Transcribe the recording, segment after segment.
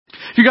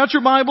If you got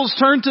your Bibles,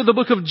 turn to the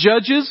book of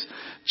Judges,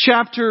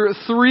 chapter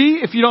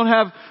 3. If you don't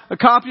have a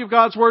copy of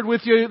God's Word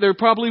with you, there's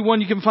probably one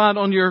you can find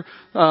on your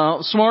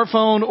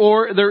smartphone,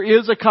 or there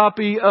is a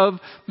copy of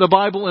the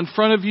Bible in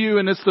front of you,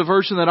 and it's the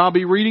version that I'll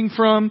be reading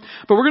from.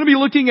 But we're going to be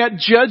looking at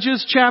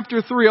Judges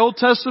chapter 3, Old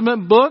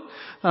Testament book,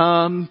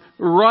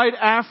 right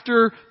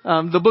after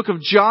the book of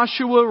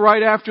Joshua,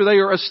 right after they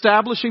are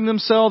establishing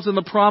themselves in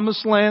the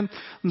Promised Land.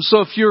 And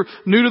so if you're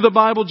new to the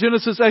Bible,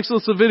 Genesis,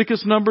 Exodus,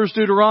 Leviticus, Numbers,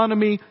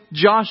 Deuteronomy,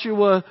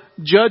 Joshua,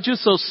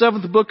 Judges, so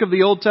seventh book of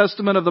the Old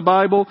Testament of the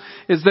Bible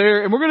is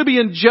there. And we're going to be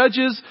in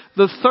Judges,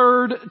 the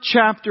third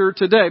chapter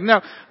today.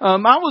 Now,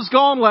 I was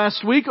gone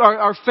last week.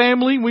 Our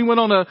family, we went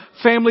on a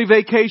family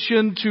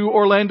vacation to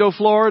Orlando,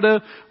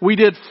 Florida. We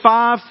did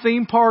 5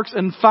 theme parks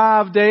in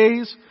 5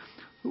 days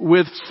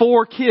with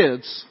 4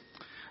 kids.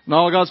 And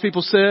all God's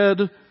people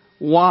said,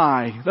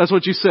 why? That's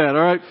what you said,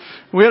 alright?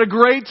 We had a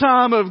great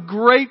time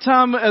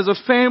as a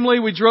family.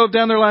 We drove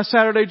down there last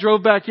Saturday,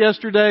 drove back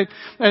yesterday.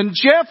 And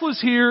Jeff was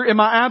here in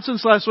my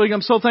absence last week.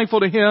 I'm so thankful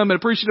to him and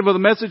appreciative of the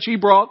message he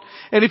brought.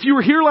 And if you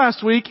were here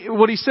last week,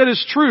 what he said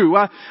is true.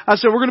 I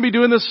said, we're going to be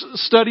doing this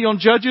study on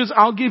Judges.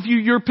 I'll give you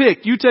your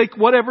pick. You take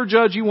whatever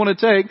judge you want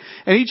to take.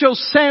 And he chose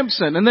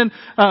Samson. And then,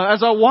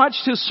 as I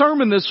watched his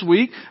sermon this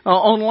week,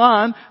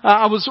 online,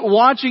 I was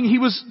watching, he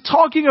was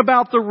talking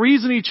about the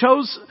reason he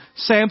chose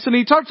Samson.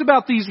 He talked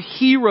about these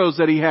heroes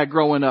that he had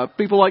growing up.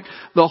 People like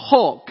the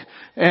Hulk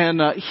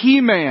and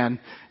He-Man.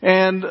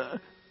 And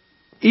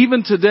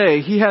even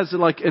today, he has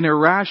like an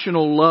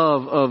irrational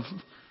love of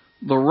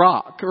The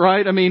Rock,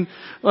 right? I mean,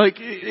 like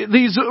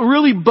these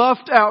really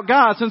buffed out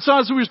guys. And so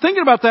as we were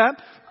thinking about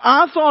that,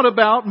 I thought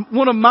about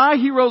one of my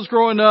heroes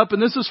growing up,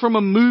 and this is from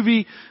a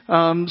movie,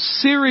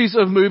 series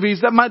of movies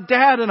that my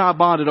dad and I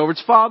bonded over.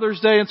 It's Father's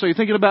Day, and so I'm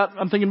thinking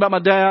about my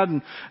dad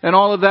and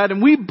all of that,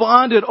 and we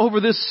bonded over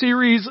this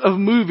series of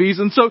movies.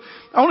 And so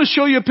I want to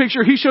show you a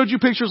picture. He showed you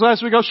pictures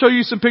last week. I'll show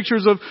you some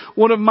pictures of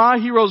one of my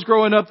heroes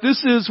growing up.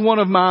 This is one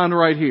of mine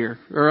right here,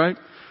 alright?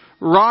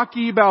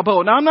 Rocky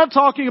Balboa. Now I'm not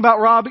talking about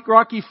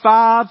Rocky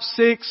 5,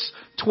 6,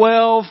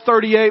 12,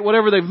 38,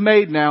 whatever they've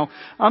made now.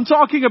 I'm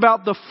talking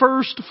about the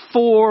first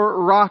 4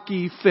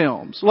 Rocky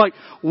films. Like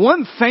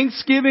one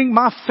Thanksgiving,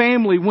 my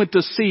family went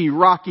to see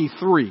Rocky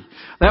 3.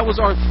 That was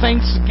our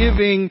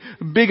Thanksgiving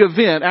big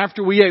event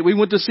after we ate. We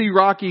went to see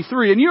Rocky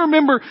 3. And you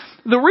remember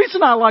the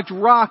reason I liked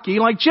Rocky,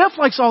 like Jeff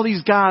likes all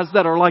these guys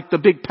that are like the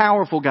big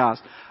powerful guys.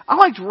 I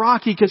liked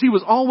Rocky because he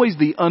was always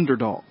the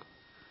underdog.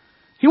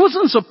 He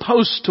wasn't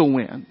supposed to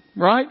win,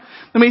 right?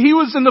 I mean, he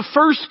was in the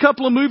first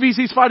couple of movies,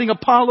 he's fighting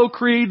Apollo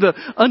Creed, the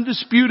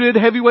undisputed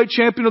heavyweight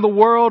champion of the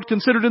world,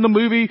 considered in the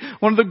movie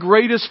one of the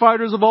greatest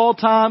fighters of all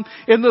time.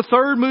 In the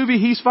third movie,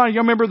 he's fighting,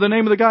 you remember the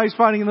name of the guy he's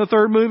fighting in the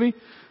third movie?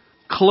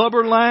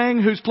 Clubber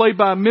Lang, who's played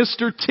by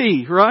Mr.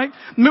 T, right?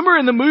 Remember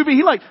in the movie,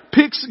 he like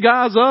picks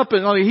guys up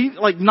and he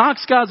like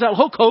knocks guys out.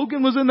 Hulk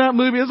Hogan was in that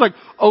movie. It's like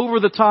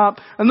over the top.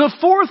 And the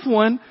fourth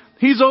one,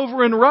 he's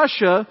over in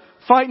Russia,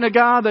 fighting a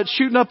guy that's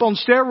shooting up on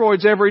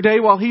steroids every day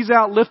while he's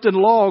out lifting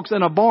logs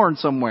in a barn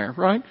somewhere,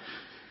 right?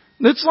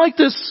 It's like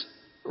this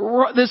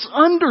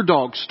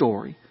underdog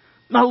story.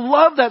 And I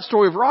love that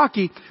story of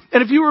Rocky.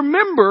 And if you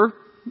remember,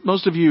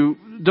 most of you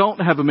don't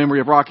have a memory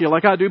of Rocky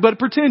like I do, but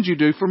pretend you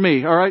do for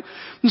me, alright?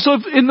 And so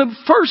in the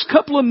first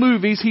couple of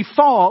movies, he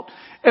fought,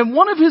 and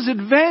one of his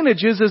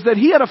advantages is that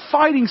he had a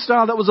fighting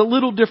style that was a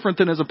little different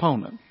than his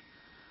opponent.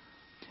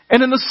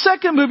 And in the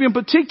second movie in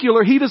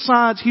particular, he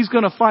decides he's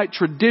going to fight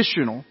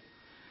traditional.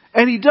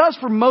 And he does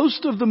for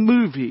most of the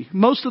movie,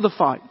 most of the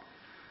fight.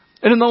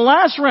 And in the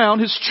last round,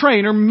 his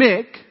trainer,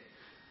 Mick,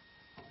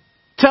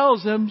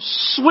 tells him,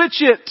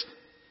 switch it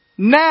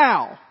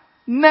now.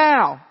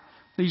 Now.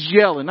 He's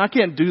yelling. I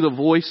can't do the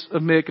voice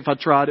of Mick. If I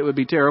tried, it would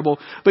be terrible.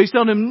 But he's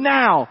telling him,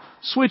 now,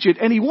 switch it.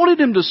 And he wanted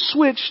him to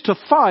switch to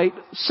fight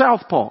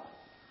southpaw.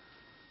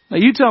 Now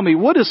you tell me,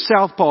 what does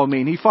southpaw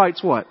mean? He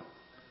fights what?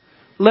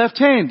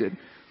 Left-handed.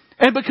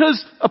 And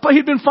because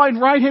he'd been fighting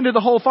right-handed the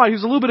whole fight, he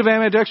was a little bit of an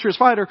ambidextrous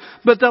fighter,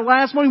 but the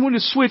last one he wanted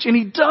to switch, and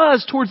he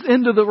does towards the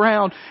end of the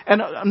round.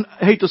 And I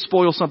hate to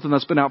spoil something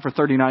that's been out for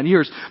 39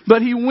 years,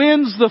 but he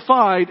wins the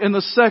fight in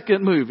the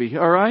second movie,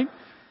 alright?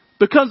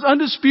 Becomes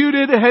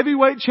undisputed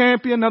heavyweight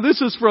champion. Now this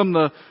is from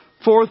the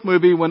fourth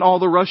movie when all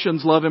the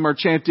Russians love him are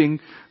chanting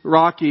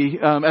Rocky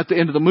at the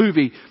end of the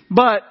movie.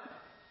 But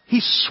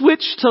he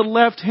switched to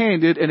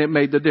left-handed and it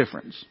made the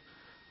difference.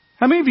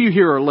 How many of you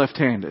here are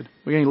left-handed?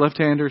 We got any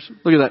left-handers?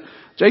 Look at that.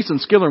 Jason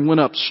Skiller went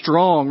up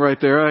strong right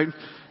there, right?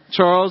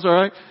 Charles, all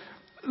right?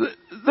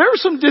 There are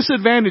some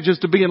disadvantages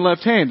to being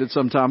left-handed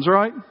sometimes,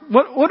 right?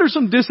 What are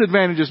some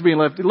disadvantages to being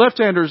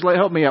left-handers?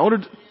 Help me out.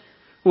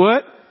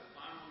 What?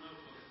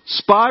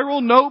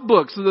 Spiral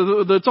notebooks.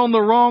 That's on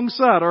the wrong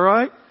side, all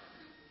right?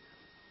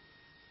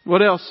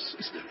 What else?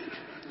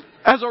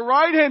 As a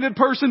right-handed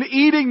person,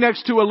 eating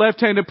next to a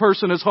left-handed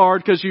person is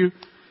hard because you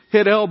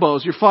hit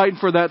elbows. You're fighting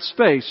for that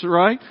space,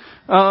 right?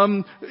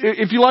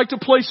 If you like to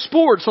play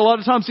sports, a lot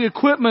of times the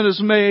equipment is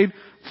made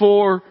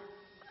for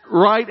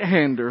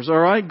right-handers,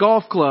 alright?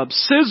 Golf clubs.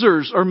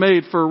 Scissors are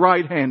made for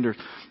right-handers.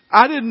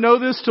 I didn't know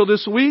this till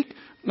this week,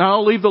 Now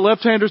I'll leave the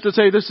left-handers to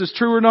say this is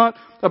true or not.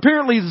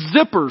 Apparently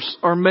zippers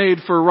are made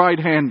for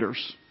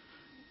right-handers.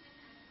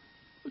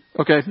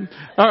 Okay.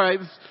 All right.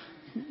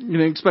 You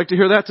didn't expect to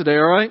hear that today,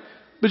 all right?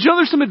 But you know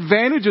there's some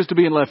advantages to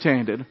being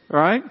left-handed, all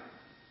right?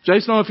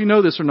 Jason, I don't know if you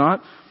know this or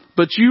not,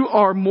 but you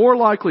are more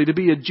likely to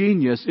be a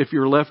genius if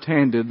you're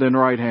left-handed than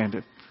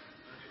right-handed.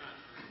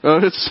 So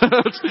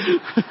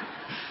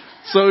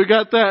we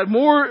got that.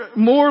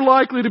 More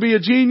likely to be a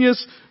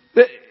genius.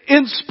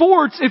 In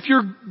sports, if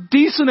you're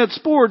decent at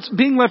sports,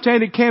 being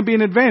left-handed can be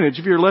an advantage.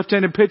 If you're a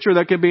left-handed pitcher,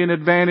 that can be an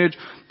advantage.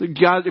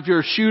 If you're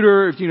a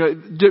shooter,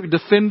 if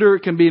defender,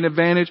 it can be an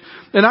advantage.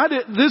 And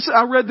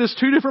I read this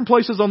 2 different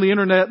places on the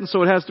internet, and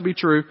so it has to be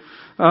true.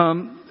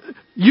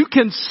 You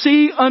can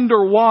see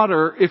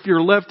underwater if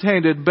you're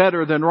left-handed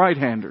better than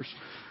right-handers.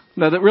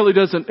 Now that really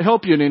doesn't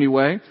help you in any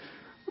way.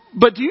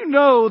 But do you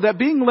know that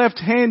being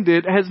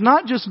left-handed has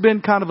not just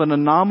been kind of an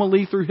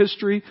anomaly through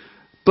history,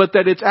 but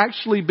that it's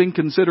actually been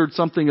considered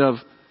something of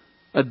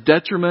a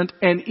detriment,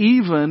 and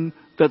even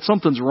that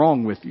something's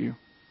wrong with you.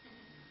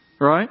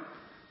 Right?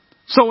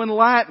 So in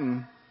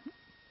Latin,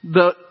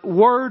 the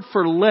word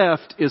for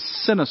left is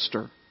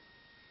sinister,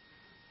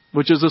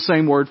 which is the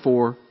same word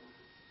for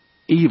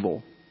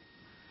evil.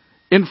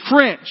 In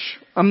French,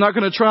 I'm not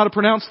going to try to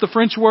pronounce the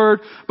French word,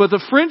 but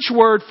the French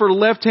word for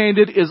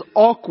left-handed is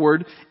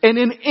awkward. And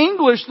in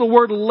English, the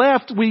word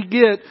left we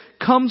get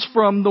comes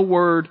from the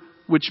word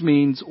which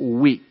means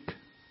weak.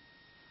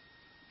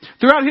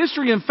 Throughout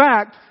history, in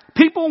fact,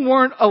 people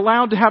weren't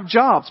allowed to have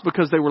jobs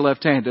because they were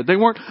left-handed. They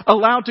weren't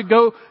allowed to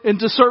go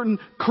into certain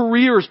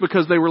careers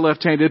because they were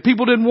left-handed.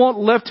 People didn't want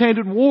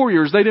left-handed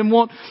warriors. They didn't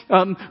want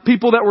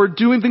people that were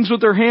doing things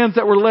with their hands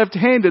that were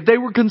left-handed. They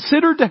were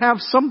considered to have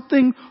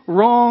something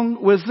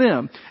wrong with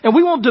them. And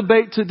we won't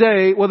debate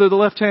today whether the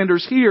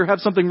left-handers here have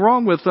something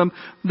wrong with them.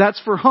 That's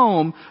for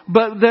home.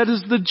 But that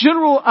is the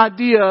general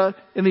idea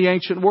in the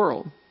ancient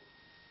world,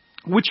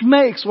 which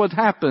makes what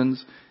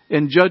happens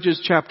in Judges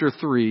chapter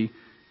 3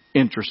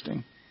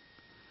 interesting.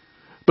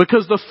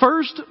 Because the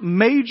first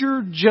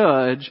major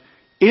judge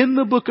in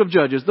the book of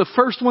Judges, the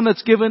first one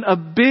that's given a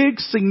big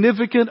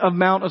significant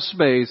amount of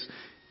space,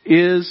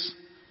 is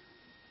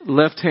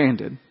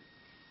left-handed.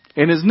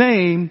 And his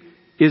name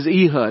is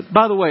Ehud.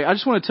 By the way, I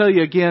just want to tell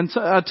you again,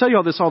 I tell you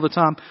all this all the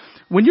time.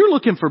 When you're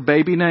looking for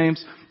baby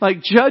names,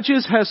 like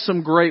Judges has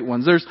some great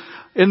ones. There's,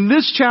 in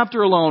this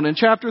chapter alone, in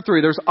chapter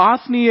 3, there's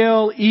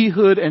Othniel,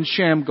 Ehud, and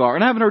Shamgar.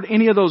 And I haven't heard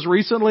any of those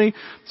recently,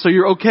 so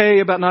you're okay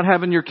about not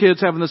having your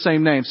kids having the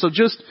same name. So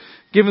just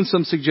giving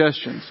some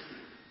suggestions.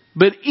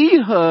 But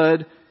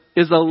Ehud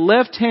is a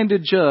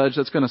left-handed judge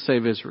that's going to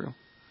save Israel.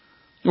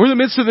 We're in the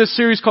midst of this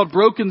series called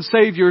Broken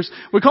Saviors.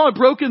 We call it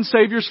Broken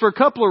Saviors for a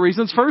couple of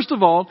reasons. First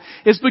of all,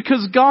 it's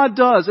because God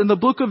does in the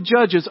book of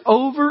Judges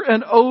over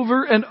and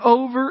over and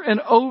over and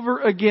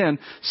over again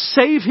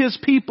save His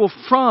people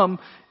from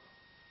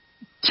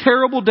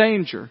terrible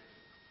danger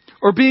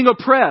or being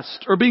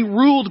oppressed or being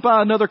ruled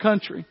by another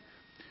country.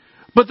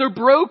 But they're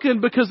broken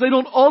because they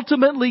don't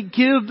ultimately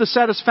give the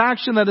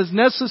satisfaction that is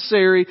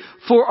necessary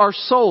for our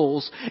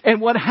souls.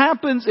 And what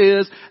happens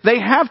is they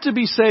have to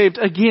be saved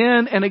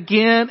again and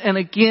again and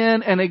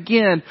again and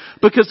again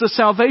because the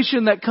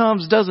salvation that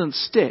comes doesn't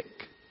stick.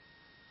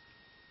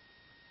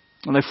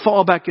 And they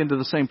fall back into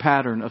the same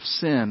pattern of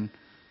sin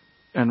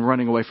and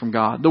running away from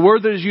God. The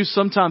word that is used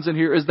sometimes in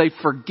here is they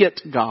forget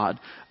God.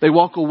 They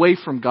walk away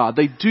from God.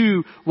 They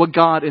do what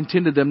God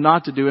intended them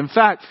not to do. In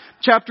fact,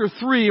 chapter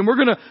 3, and we're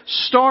going to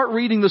start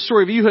reading the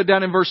story of Ehud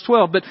down in verse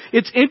 12, but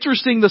it's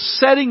interesting, the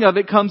setting of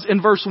it comes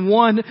in verse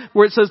 1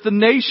 where it says, the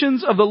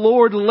nations of the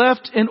Lord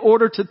left in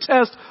order to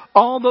test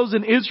all those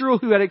in Israel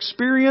who had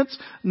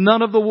experienced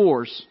none of the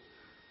wars.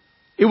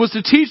 It was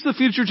to teach the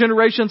future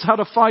generations how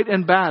to fight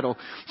in battle.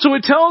 So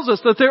it tells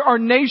us that there are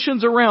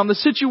nations around. The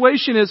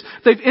situation is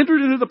they've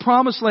entered into the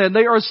promised land.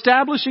 They are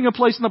establishing a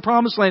place in the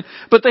promised land,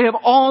 but they have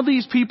all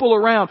these people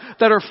around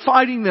that are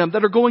fighting them,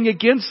 that are going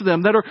against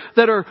them,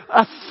 that are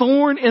a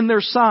thorn in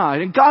their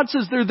side. And God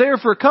says they're there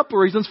for a couple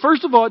of reasons.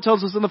 First of all, it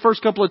tells us in the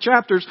first couple of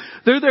chapters,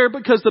 they're there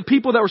because the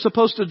people that were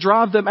supposed to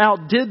drive them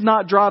out did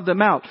not drive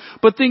them out.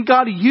 But then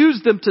God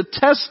used them to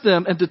test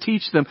them and to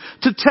teach them.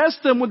 To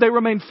test them when they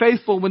remained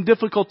faithful when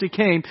difficulty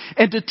came.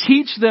 And to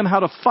teach them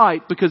how to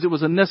fight because it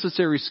was a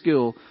necessary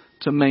skill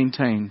to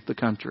maintain the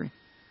country.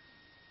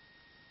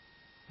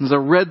 As I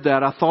read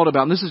that, I thought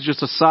about, and this is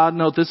just a side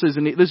note, this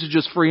is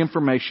just free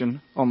information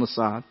on the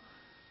side.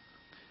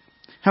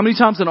 How many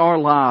times in our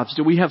lives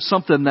do we have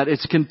something that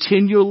is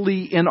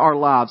continually in our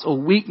lives? A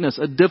weakness,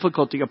 a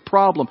difficulty, a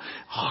problem,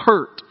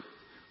 hurt.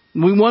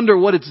 And we wonder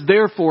what it's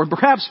there for. And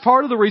perhaps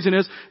part of the reason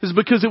is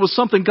because it was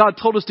something God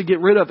told us to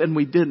get rid of and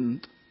we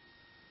didn't.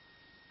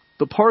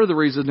 But part of the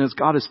reason is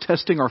God is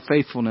testing our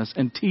faithfulness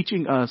and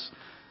teaching us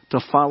to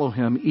follow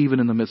Him even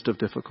in the midst of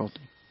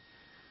difficulty.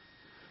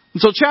 And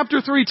so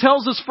chapter 3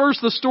 tells us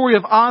first the story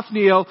of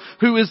Othniel,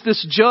 who is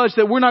this judge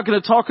that we're not going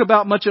to talk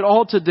about much at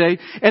all today.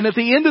 And at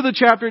the end of the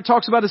chapter, it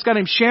talks about this guy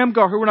named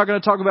Shamgar, who we're not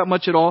going to talk about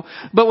much at all.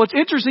 But what's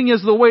interesting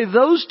is the way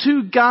those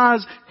two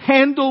guys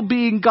handle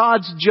being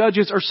God's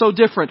judges are so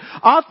different.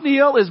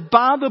 Othniel is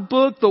by the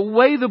book, the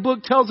way the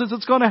book tells us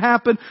it's going to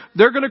happen.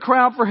 They're going to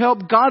cry out for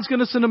help. God's going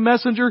to send a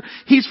messenger.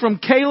 He's from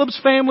Caleb's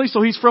family,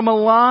 so he's from a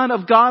line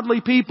of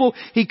godly people.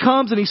 He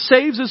comes and he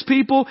saves his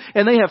people,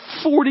 and they have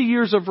 40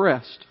 years of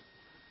rest.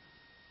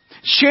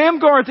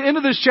 Shamgar at the end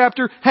of this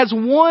chapter has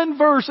one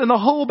verse in the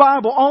whole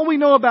Bible. All we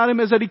know about him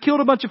is that he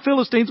killed a bunch of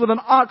Philistines with an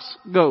ox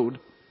goad.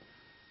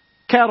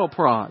 Cattle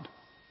prod.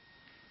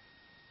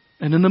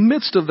 And in the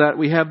midst of that,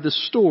 we have the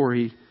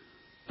story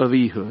of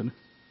Ehud.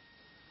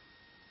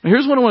 Now,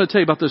 here's what I want to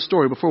tell you about this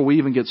story before we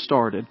even get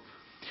started.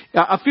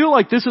 I feel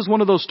like this is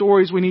one of those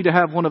stories we need to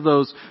have one of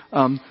those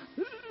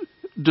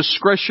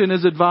discretion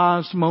is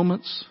advised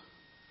moments.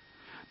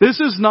 This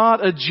is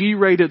not a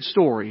G-rated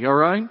story, all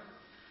right?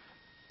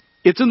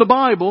 It's in the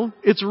Bible.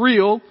 It's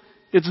real.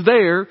 It's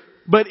there.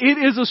 But it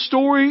is a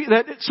story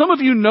that some of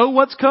you know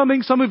what's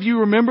coming. Some of you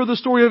remember the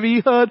story of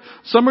Ehud.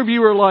 Some of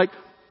you are like,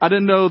 I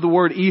didn't know the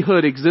word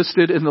Ehud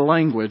existed in the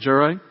language, all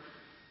right?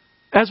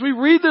 As we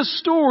read this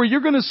story, you're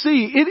going to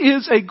see it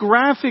is a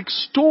graphic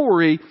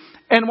story.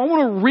 And I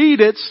want to read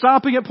it,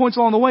 stopping at points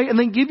along the way, and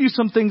then give you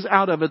some things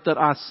out of it that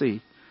I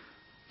see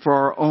for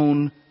our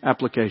own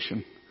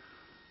application.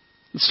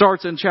 It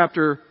starts in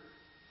chapter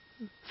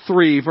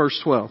 3, verse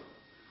 12.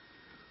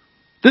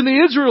 Then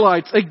the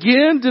Israelites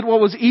again did what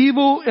was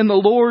evil in the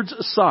Lord's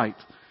sight.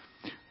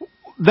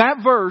 That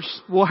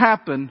verse will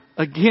happen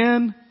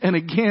again and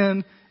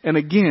again and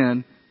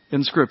again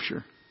in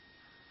Scripture.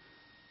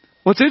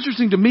 What's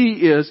interesting to me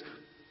is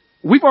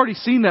we've already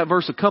seen that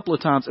verse a couple of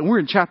times, and we're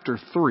in chapter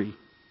 3.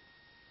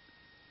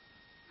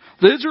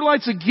 The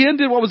Israelites again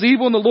did what was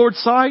evil in the Lord's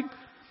sight.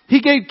 He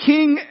gave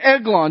King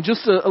Eglon,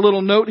 just a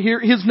little note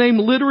here, his name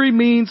literally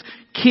means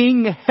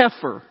King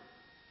Heifer.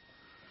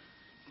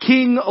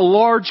 King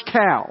large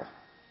cow.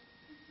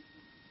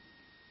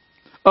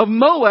 Of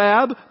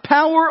Moab,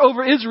 power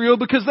over Israel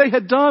because they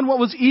had done what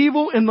was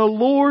evil in the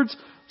Lord's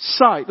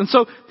sight. And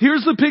so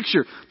here's the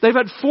picture. They've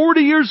had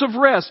 40 years of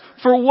rest.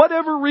 For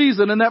whatever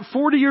reason, in that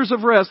 40 years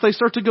of rest, they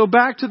start to go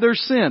back to their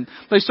sin.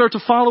 They start to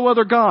follow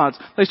other gods.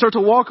 They start to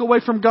walk away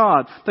from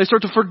God. They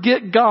start to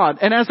forget God.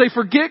 And as they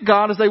forget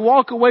God, as they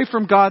walk away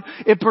from God,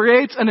 it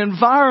creates an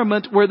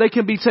environment where they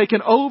can be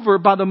taken over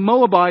by the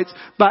Moabites,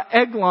 by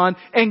Eglon.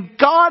 And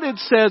God, it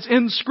says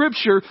in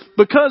Scripture,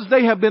 because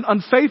they have been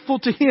unfaithful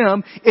to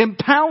Him,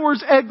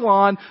 empowers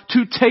Eglon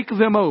to take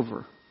them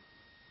over.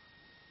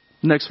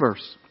 Next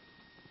verse.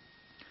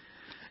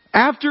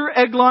 After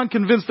Eglon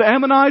convinced the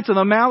Ammonites and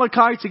the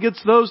Amalekites, he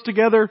gets those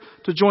together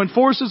to join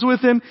forces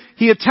with him.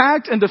 He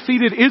attacked and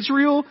defeated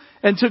Israel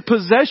and took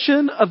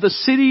possession of the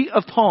city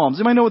of palms.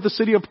 Anybody know what the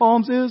city of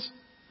palms is?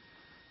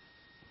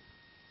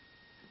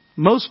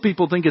 Most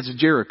people think it's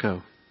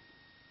Jericho.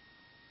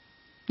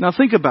 Now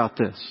think about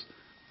this.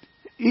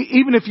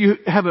 Even if you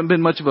haven't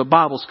been much of a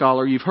Bible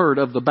scholar, you've heard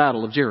of the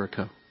Battle of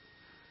Jericho.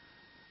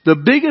 The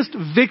biggest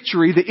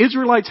victory the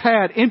Israelites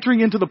had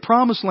entering into the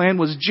Promised Land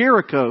was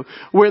Jericho,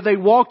 where they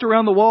walked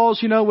around the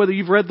walls. You know, whether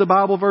you've read the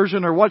Bible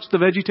version or watched the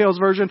VeggieTales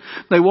version,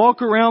 they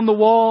walk around the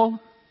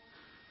wall,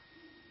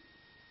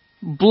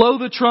 blow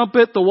the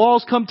trumpet, the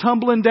walls come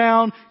tumbling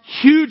down.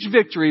 Huge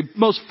victory.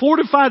 Most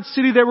fortified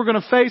city they were going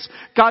to face.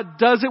 God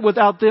does it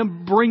without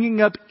them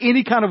bringing up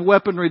any kind of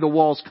weaponry. The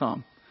walls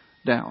come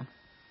down.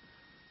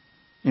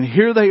 And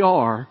here they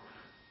are,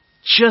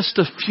 just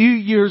a few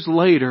years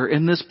later,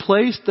 in this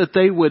place that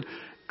they would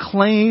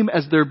claim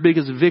as their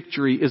biggest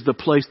victory is the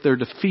place they're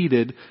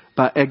defeated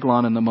by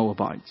Eglon and the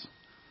Moabites.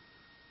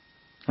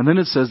 And then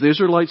it says, the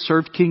Israelites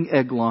served King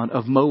Eglon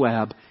of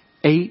Moab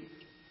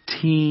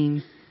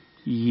 18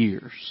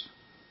 years.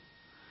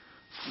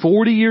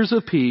 40 years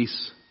of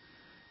peace,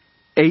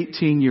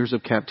 18 years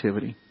of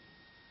captivity.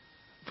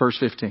 Verse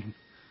 15.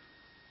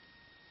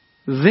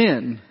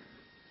 Then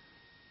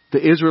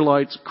the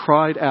Israelites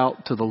cried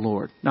out to the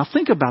Lord. Now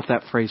think about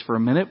that phrase for a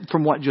minute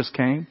from what just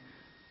came.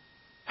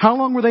 How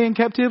long were they in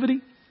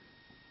captivity?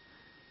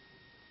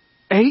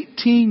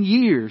 18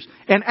 years.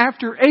 And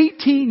after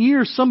 18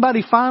 years,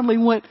 somebody finally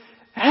went,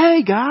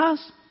 hey guys,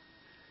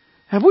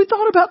 have we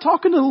thought about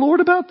talking to the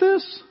Lord about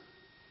this?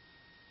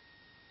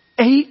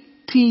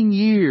 18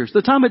 years.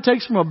 The time it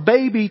takes from a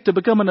baby to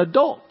become an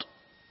adult.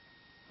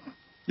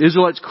 The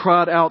Israelites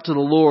cried out to the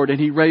Lord, and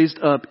He raised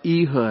up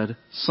Ehud,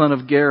 son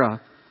of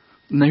Gera.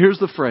 Now here's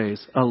the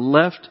phrase, a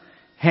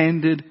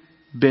left-handed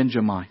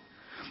Benjamite.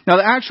 Now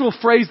the actual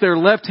phrase there,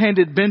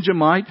 left-handed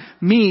Benjamite,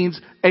 means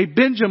a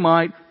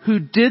Benjamite who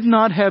did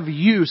not have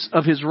use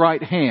of his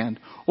right hand,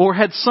 or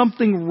had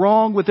something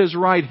wrong with his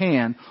right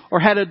hand, or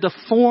had a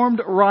deformed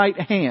right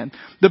hand.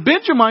 The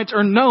Benjamites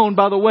are known,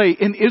 by the way,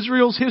 in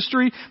Israel's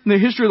history, in the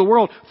history of the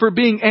world, for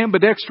being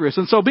ambidextrous.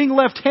 And so being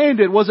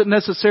left-handed wasn't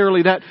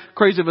necessarily that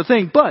crazy of a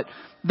thing, but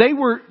they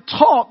were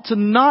taught to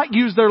not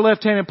use their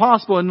left hand if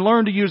possible and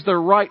learn to use their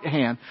right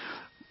hand.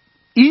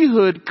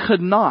 Ehud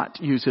could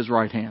not use his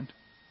right hand.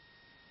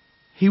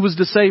 He was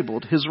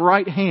disabled. His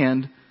right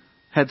hand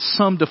had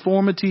some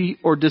deformity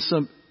or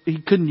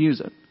he couldn't use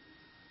it.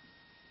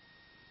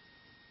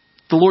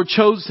 The Lord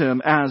chose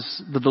him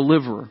as the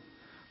deliverer.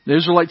 The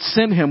Israelites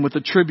sent him with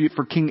a tribute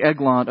for King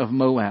Eglon of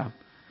Moab.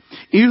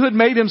 Ehud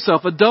made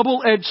himself a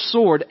double-edged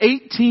sword,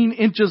 18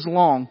 inches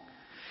long.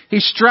 He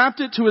strapped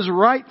it to his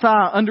right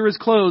thigh under his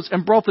clothes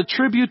and brought the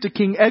tribute to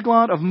King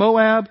Eglon of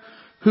Moab,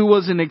 who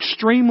was an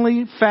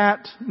extremely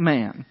fat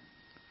man.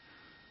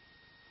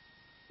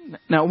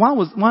 Now, why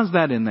is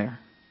that in there?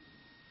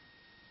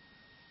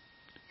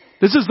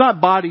 This is not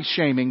body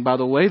shaming, by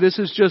the way. This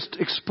is just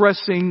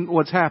expressing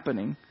what's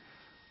happening.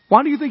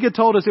 Why do you think it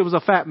told us it was a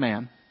fat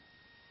man?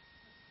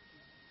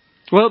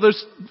 Well,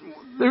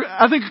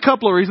 I think a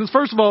couple of reasons.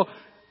 First of all,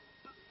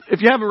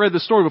 if you haven't read the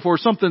story before,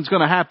 something's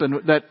going to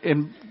happen that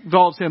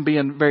involves him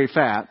being very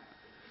fat.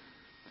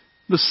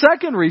 The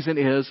second reason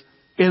is,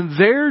 in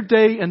their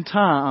day and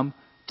time,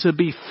 to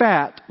be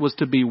fat was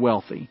to be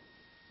wealthy.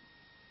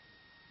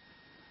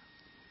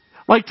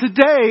 Like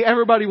today,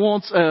 everybody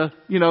wants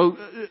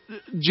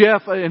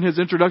Jeff in his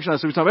introduction,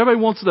 everybody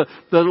wants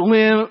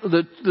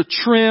the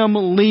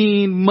trim,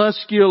 lean,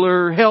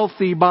 muscular,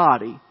 healthy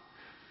body.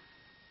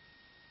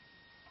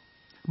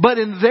 But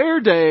in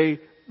their day,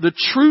 the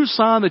true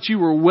sign that you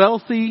were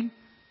wealthy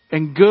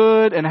and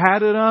good and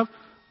had enough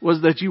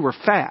was that you were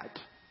fat,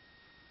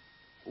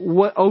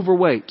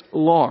 overweight,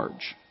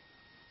 large.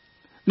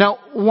 Now,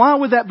 why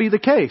would that be the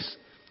case?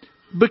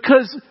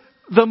 Because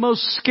the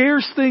most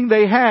scarce thing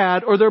they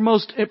had, or their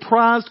most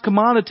prized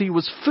commodity,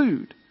 was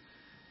food.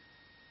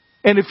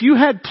 And if you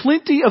had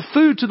plenty of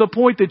food to the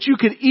point that you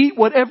could eat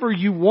whatever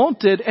you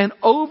wanted and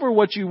over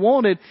what you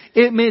wanted,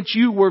 it meant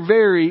you were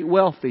very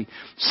wealthy.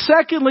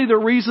 Secondly, the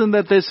reason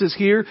that this is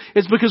here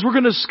is because we're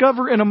going to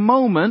discover in a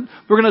moment,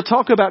 we're going to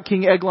talk about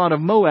King Eglon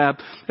of Moab.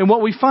 And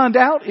what we find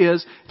out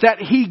is that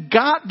he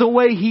got the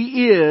way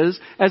he is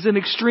as an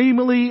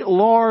extremely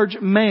large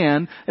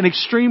man, an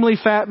extremely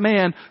fat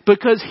man,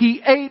 because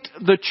he ate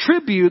the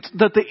tributes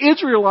that the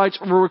Israelites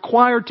were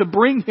required to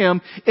bring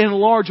him in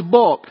large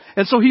bulk.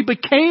 And so he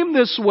became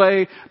this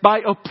way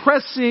by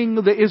oppressing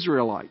the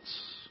Israelites.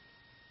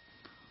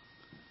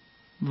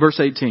 Verse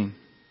 18.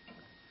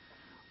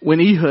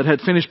 When Ehud had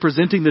finished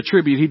presenting the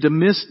tribute, he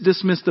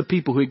dismissed the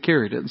people who had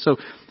carried it. And so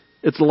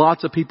it's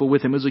lots of people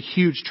with him. It was a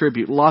huge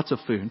tribute, lots of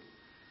food.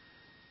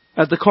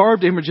 At the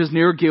carved images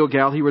near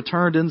Gilgal, he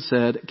returned and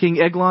said, King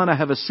Eglon, I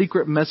have a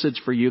secret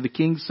message for you. The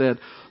king said,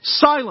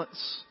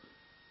 silence!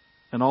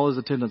 And all his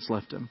attendants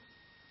left him.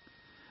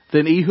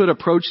 Then Ehud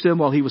approached him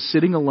while he was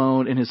sitting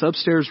alone in his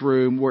upstairs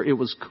room where it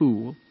was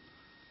cool.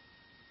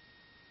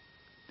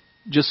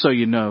 Just so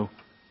you know,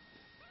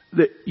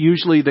 that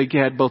usually they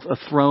had both a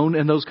throne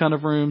in those kind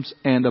of rooms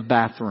and a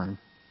bathroom.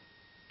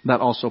 That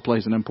also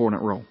plays an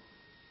important role.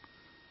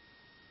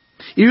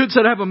 Ehud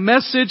said, I have a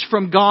message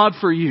from God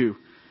for you.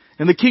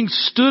 And the king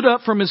stood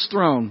up from his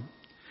throne.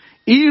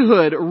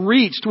 Ehud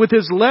reached with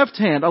his left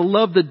hand, I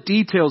love the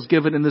details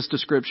given in this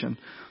description,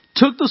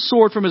 took the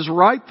sword from his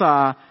right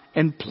thigh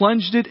and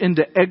plunged it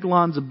into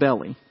Eglon's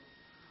belly.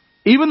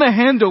 Even the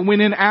handle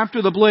went in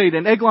after the blade,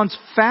 and Eglon's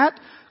fat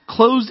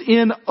closed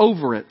in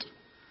over it,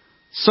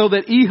 so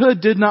that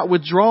Ehud did not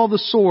withdraw the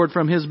sword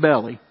from his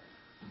belly.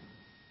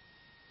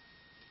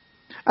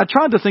 I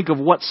tried to think of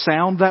what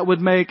sound that would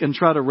make and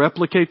try to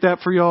replicate that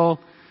for y'all,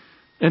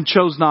 and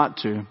chose not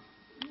to.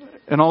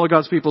 And all of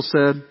God's people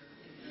said,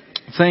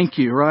 thank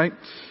you, right?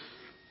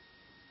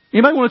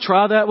 Anybody want to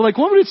try that? Like,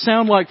 what would it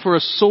sound like for a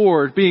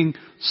sword being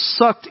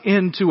sucked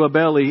into a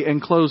belly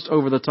and closed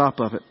over the top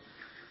of it?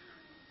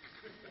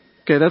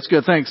 Okay, that's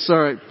good. Thanks. All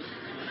right.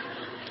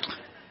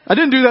 I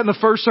didn't do that in the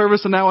first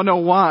service, and now I know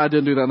why I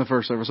didn't do that in the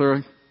first service. All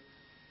right.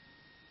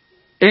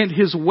 And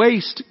his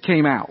waist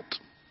came out.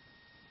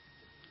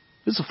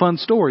 This is a fun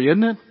story,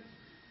 isn't it?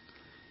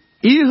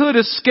 Ehud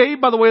escaped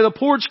by the way of the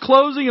porch,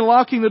 closing and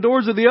locking the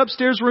doors of the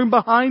upstairs room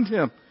behind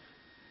him.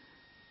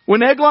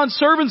 When Eglon's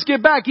servants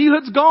get back,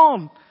 Ehud's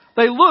gone.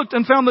 They looked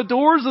and found the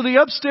doors of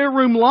the upstairs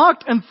room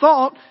locked and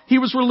thought he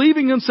was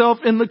relieving himself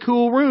in the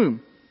cool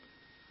room.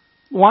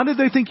 Why did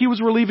they think he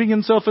was relieving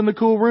himself in the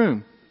cool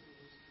room?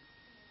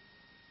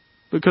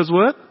 Because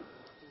what?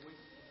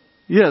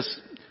 Yes.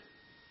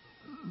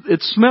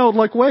 It smelled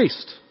like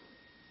waste.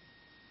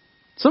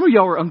 Some of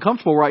y'all are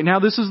uncomfortable right now.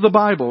 This is the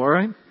Bible, all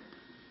right?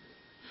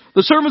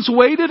 The servants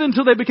waited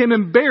until they became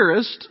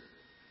embarrassed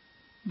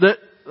that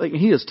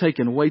he has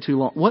taken way too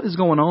long. What is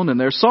going on in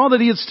there? Saw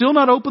that he had still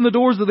not opened the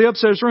doors of the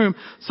upstairs room.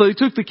 So he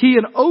took the key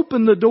and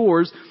opened the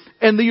doors.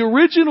 And the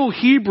original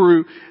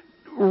Hebrew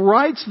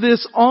writes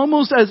this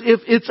almost as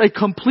if it's a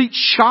complete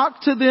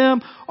shock to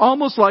them.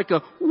 Almost like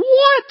a,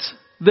 what?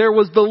 There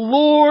was the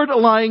Lord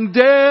lying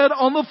dead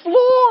on the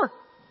floor.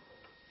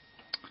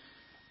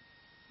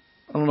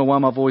 I don't know why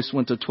my voice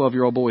went to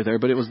 12-year-old boy there,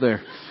 but it was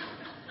there.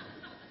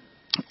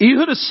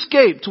 Ehud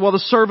escaped while the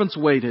servants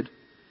waited.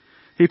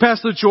 He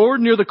passed the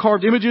Jordan near the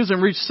carved images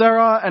and reached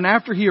Sarah, and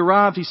after he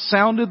arrived, he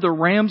sounded the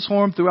ram's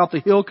horn throughout the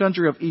hill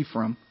country of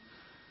Ephraim.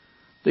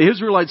 The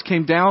Israelites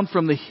came down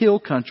from the hill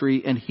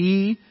country and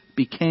he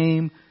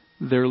became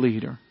their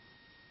leader.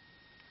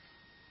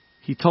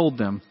 He told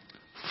them,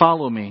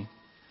 "Follow me,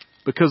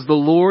 because the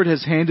Lord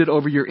has handed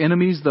over your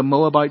enemies, the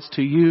Moabites,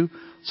 to you."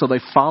 So they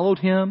followed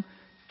him,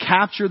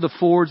 captured the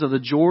fords of the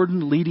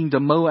Jordan leading to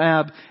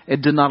Moab,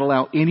 and did not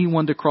allow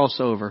anyone to cross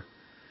over.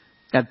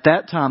 At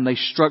that time, they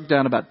struck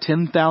down about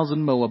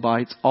 10,000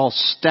 Moabites, all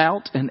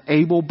stout and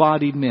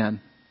able-bodied men.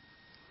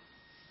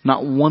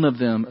 Not one of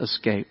them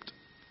escaped.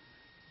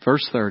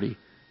 Verse 30,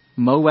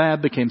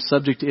 Moab became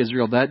subject to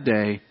Israel that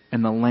day,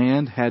 and the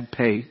land had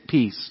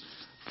peace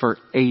for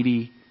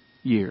 80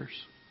 years.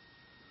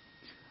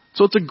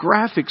 So it's a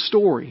graphic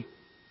story.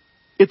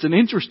 It's an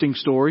interesting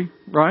story,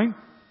 right?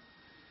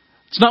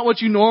 It's not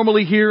what you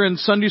normally hear in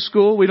Sunday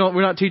school. We're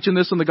not teaching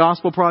this in the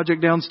Gospel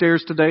Project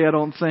downstairs today, I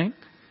don't think.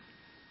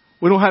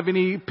 We don't have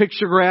any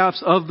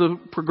pictographs of the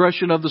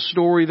progression of the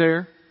story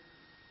there.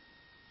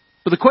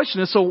 But the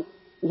question is, so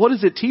what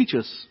does it teach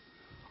us?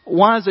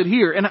 Why is it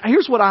here? And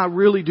here's what I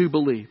really do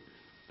believe.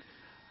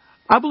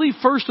 I believe,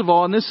 first of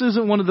all, and this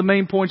isn't one of the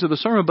main points of the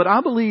sermon, but I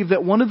believe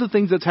that one of the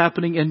things that's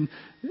happening in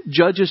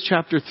Judges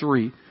chapter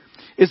 3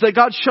 is that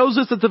God shows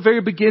us at the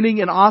very beginning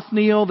in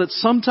Othniel that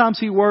sometimes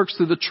He works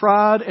through the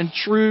tried and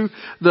true,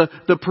 the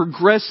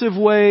progressive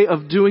way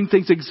of doing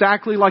things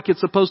exactly like it's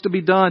supposed to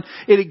be done.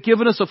 It had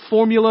given us a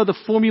formula, the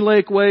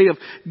formulaic way of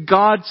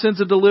God sends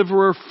a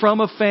deliverer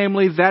from a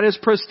family that is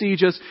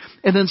prestigious.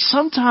 And then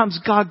sometimes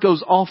God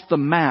goes off the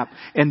map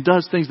and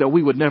does things that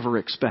we would never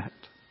expect.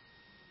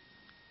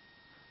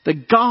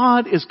 That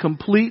God is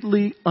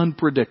completely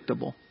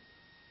unpredictable.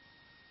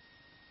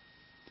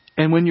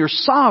 And when you're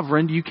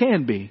sovereign, you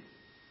can be.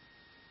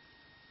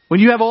 When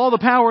you have all the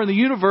power in the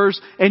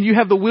universe and you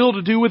have the will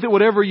to do with it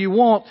whatever you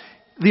want,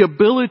 the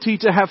ability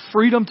to have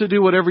freedom to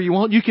do whatever you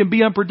want, you can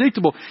be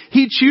unpredictable.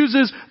 He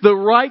chooses the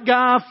right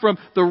guy from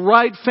the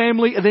right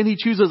family, and then He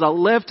chooses a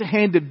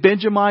left-handed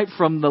Benjamite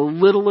from the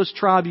littlest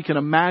tribe you can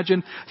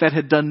imagine that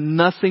had done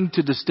nothing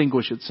to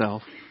distinguish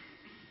itself.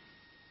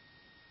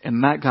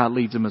 And that God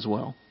leads him as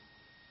well.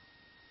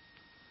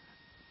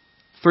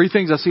 Three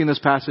things I see in this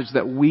passage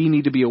that we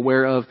need to be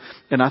aware of.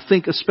 And I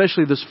think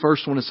especially this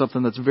first one is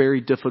something that's very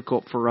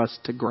difficult for us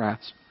to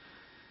grasp.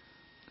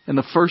 And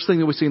the first thing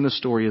that we see in this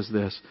story is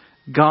this.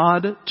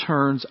 God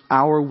turns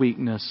our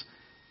weakness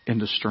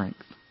into strength.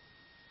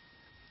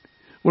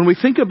 When we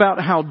think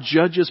about how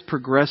Judges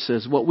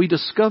progresses, what we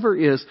discover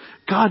is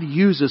God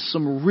uses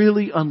some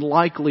really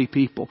unlikely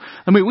people.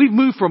 I mean, we've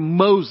moved from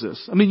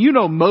Moses. I mean, you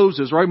know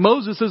Moses, right?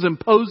 Moses is an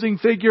imposing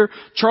figure,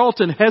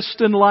 Charlton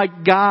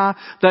Heston-like guy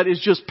that is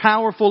just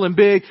powerful and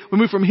big. We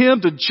move from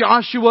him to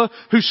Joshua,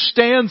 who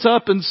stands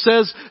up and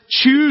says,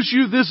 "Choose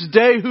you this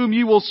day whom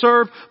you will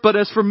serve. But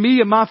as for me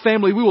and my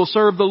family, we will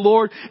serve the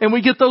Lord." And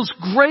we get those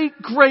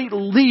great, great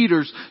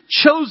leaders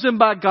chosen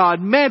by God,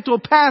 mantle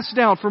passed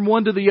down from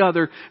one to the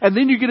other. And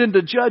then you get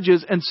into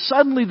Judges, and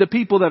suddenly the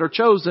people that are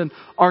chosen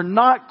are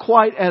not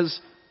quite as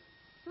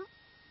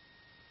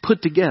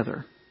put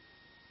together.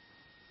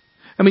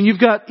 I mean, you've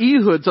got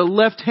Ehud's a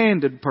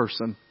left-handed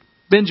person,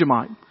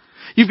 Benjamite.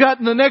 You've got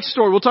in the next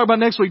story, we'll talk about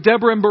next week,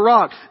 Deborah and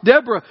Barak.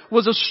 Deborah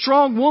was a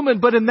strong woman,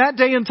 but in that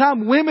day and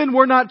time, women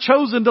were not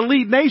chosen to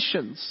lead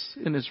nations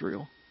in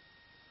Israel.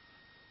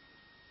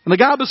 And the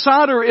guy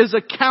beside her is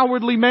a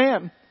cowardly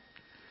man.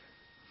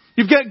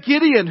 You've got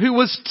Gideon, who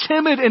was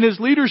timid in his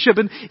leadership.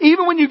 And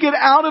even when you get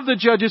out of the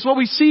Judges, what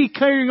we see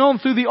carrying on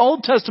through the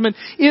Old Testament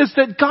is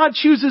that God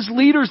chooses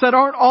leaders that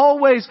aren't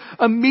always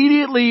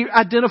immediately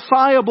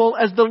identifiable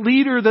as the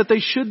leader that they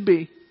should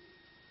be.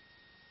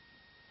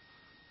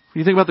 When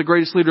you think about the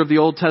greatest leader of the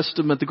Old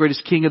Testament, the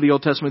greatest king of the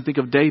Old Testament, think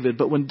of David.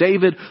 But when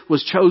David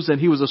was chosen,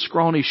 he was a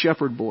scrawny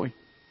shepherd boy.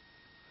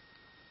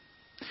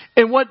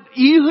 And what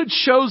Ehud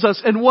shows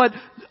us and what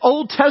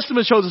Old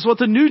Testament shows us, what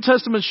the New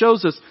Testament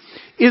shows us,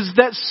 is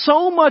that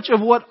so much of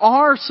what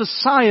our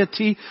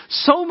society,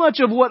 so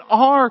much of what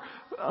our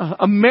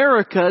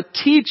America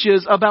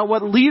teaches about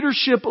what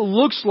leadership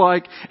looks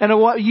like and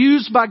what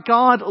used by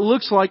God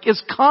looks like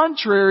is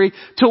contrary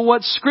to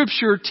what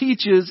Scripture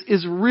teaches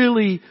is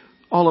really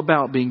all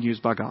about being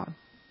used by God.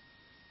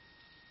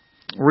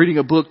 I'm reading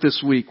a book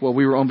this week while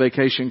we were on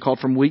vacation called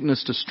From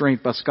Weakness to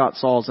Strength by Scott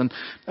Sauls, and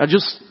I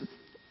just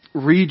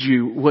read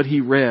you what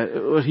he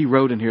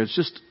wrote in here. It's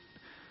just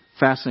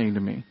fascinating to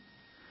me.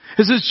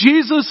 It says,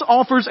 Jesus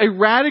offers a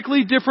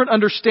radically different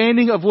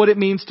understanding of what it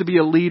means to be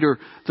a leader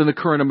than the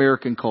current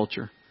American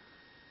culture.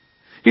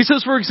 He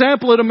says, for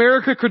example, in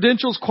America,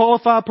 credentials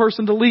qualify a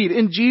person to lead.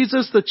 In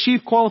Jesus, the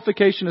chief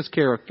qualification is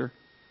character.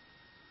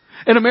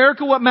 In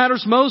America, what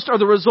matters most are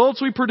the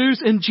results we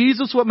produce. In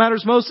Jesus, what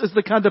matters most is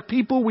the kind of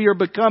people we are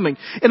becoming.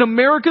 In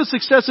America,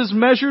 success is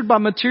measured by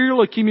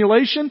material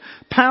accumulation,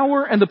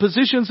 power, and the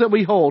positions that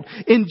we hold.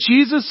 In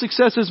Jesus,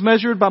 success is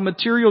measured by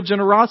material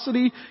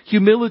generosity,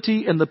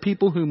 humility, and the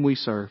people whom we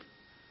serve.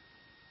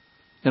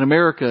 In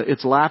America,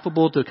 it's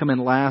laughable to come in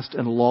last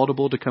and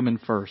laudable to come in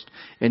first.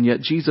 And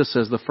yet Jesus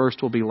says the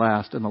first will be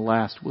last and the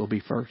last will be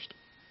first.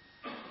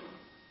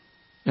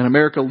 In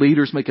America,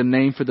 leaders make a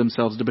name for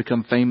themselves to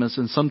become famous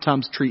and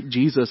sometimes treat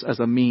Jesus as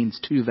a means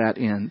to that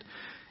end.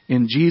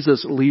 In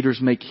Jesus, leaders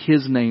make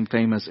His name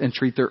famous and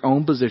treat their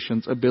own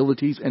positions,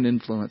 abilities, and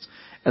influence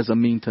as a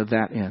mean to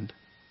that end.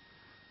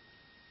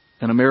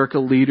 In America,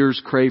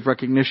 leaders crave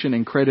recognition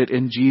and credit.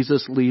 In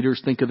Jesus,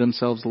 leaders think of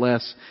themselves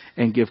less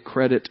and give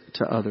credit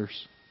to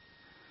others.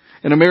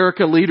 In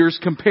America, leaders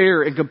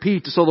compare and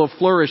compete so they'll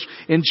flourish.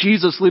 In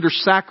Jesus, leaders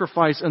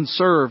sacrifice and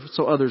serve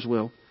so others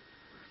will.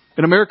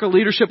 In America,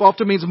 leadership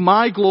often means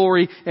my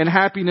glory and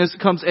happiness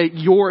comes at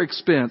your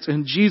expense.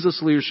 In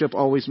Jesus, leadership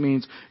always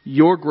means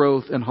your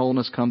growth and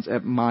wholeness comes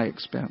at my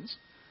expense.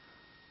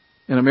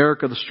 In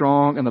America, the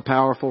strong and the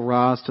powerful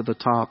rise to the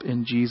top.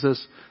 In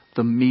Jesus,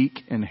 the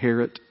meek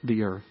inherit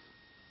the earth.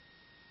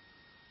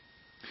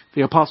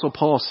 The Apostle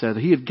Paul said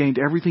that he had gained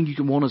everything you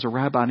can want as a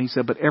rabbi. And he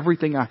said, but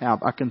everything I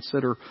have, I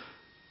consider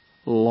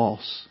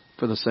loss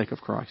for the sake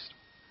of Christ.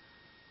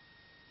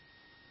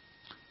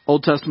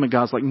 Old Testament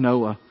guys like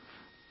Noah,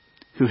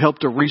 who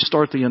helped to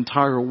restart the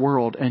entire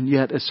world, and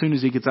yet as soon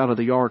as he gets out of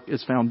the ark,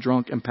 is found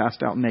drunk and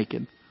passed out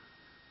naked.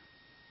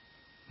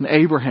 And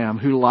Abraham,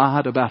 who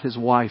lied about his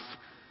wife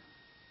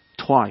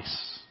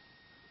twice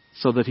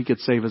so that he could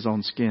save his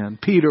own skin.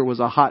 Peter was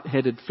a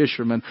hot-headed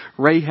fisherman.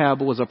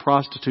 Rahab was a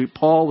prostitute.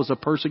 Paul was a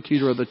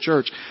persecutor of the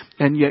church.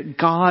 And yet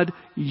God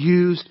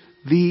used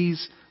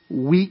these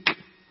weak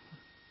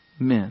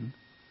men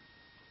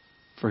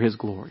for His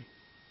glory.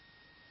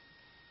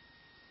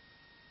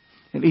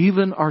 And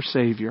even our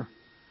Savior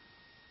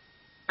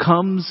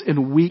comes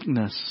in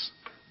weakness,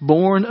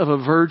 born of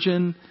a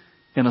virgin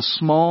in a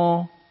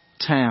small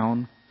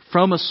town,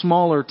 from a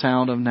smaller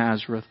town of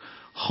Nazareth,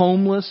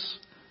 homeless,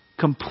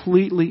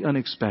 completely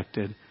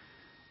unexpected,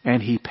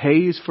 and He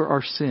pays for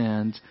our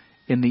sins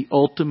in the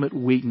ultimate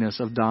weakness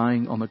of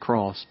dying on the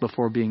cross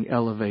before being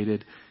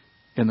elevated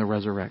in the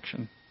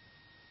resurrection.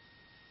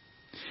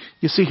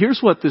 You see, here's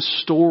what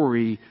this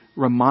story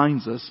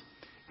reminds us,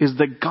 is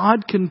that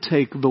God can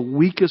take the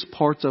weakest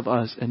parts of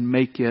us and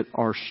make it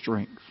our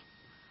strength.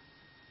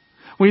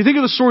 When you think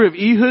of the story of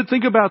Ehud,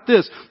 think about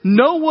this.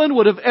 No one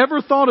would have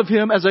ever thought of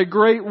him as a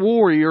great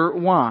warrior.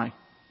 Why?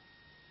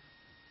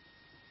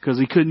 Because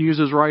he couldn't use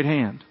his right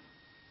hand.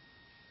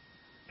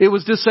 It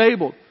was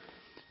disabled.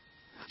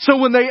 So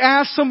when they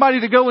asked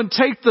somebody to go and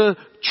take the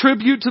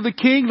tribute to the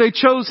king, they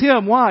chose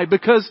him. Why?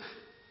 Because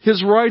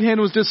his right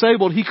hand was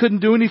disabled. He couldn't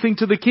do anything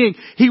to the king.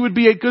 He would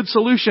be a good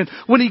solution.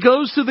 When he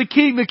goes to the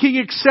king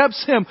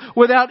accepts him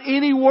without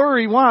any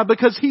worry. Why?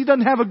 Because he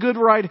doesn't have a good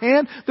right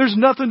hand. There's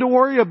nothing to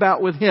worry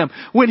about with him.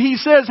 When he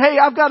says, hey,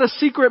 I've got a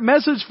secret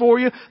message for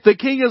you, the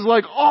king is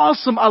like,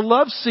 awesome, I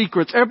love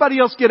secrets. Everybody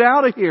else get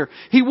out of here.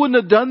 He wouldn't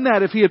have done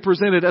that if he had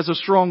presented as a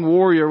strong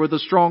warrior with a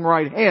strong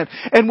right hand.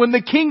 And when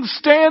the king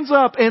stands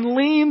up and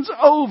leans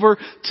over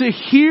to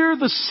hear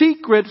the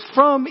secret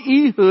from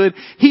Ehud,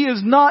 he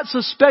is not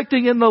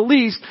suspecting in the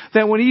least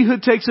that when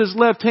Ehud takes his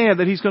left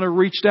hand that he's going to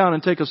reach down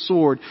and take a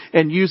sword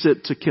and use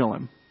it to kill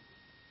him.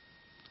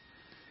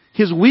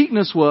 His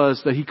weakness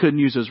was that he couldn't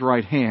use his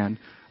right hand.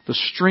 The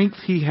strength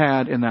he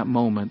had in that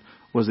moment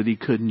was that he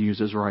couldn't use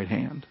his right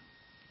hand.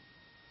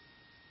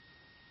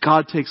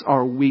 God takes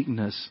our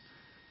weakness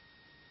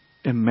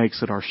and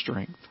makes it our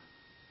strength.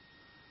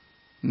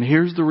 And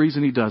here's the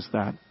reason He does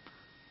that. And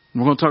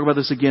we're going to talk about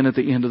this again at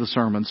the end of the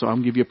sermon, so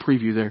I'm going to give you a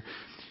preview there.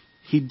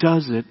 He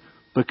does it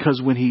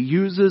because when He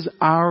uses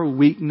our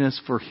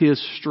weakness for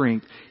His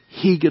strength,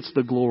 He gets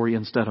the glory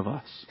instead of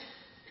us.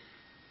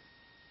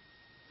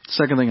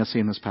 Second thing I see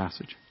in this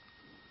passage.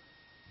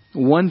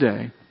 One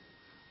day,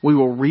 we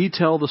will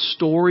retell the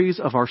stories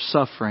of our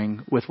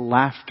suffering with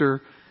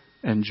laughter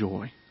and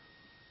joy.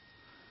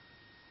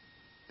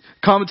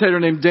 A commentator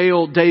named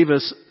Dale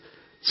Davis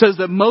says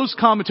that most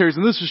commentaries,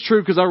 and this is true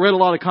because I read a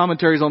lot of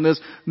commentaries on this,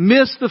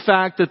 miss the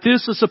fact that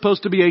this is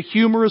supposed to be a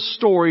humorous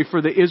story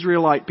for the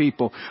Israelite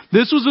people.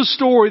 This was a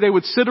story they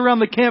would sit around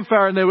the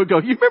campfire and they would go,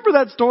 you remember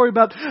that story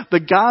about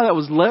the guy that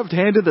was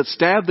left-handed that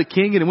stabbed the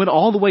king and it went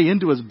all the way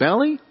into his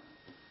belly?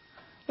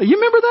 You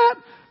remember that?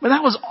 Man,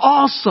 that was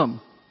awesome.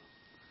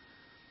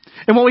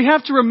 And what we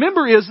have to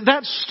remember is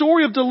that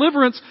story of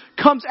deliverance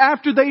comes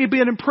after they had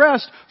been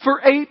oppressed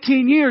for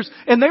 18 years.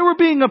 And they were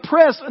being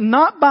oppressed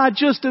not by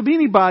just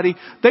anybody.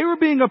 They were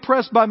being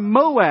oppressed by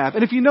Moab.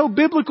 And if you know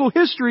biblical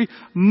history,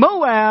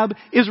 Moab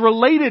is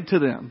related to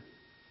them.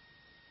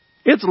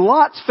 It's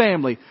Lot's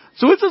family.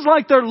 So this is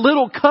like their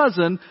little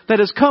cousin that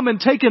has come and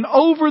taken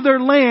over their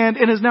land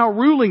and is now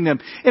ruling them.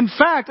 In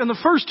fact, in the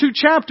first 2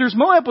 chapters,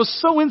 Moab was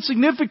so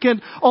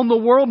insignificant on the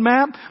world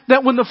map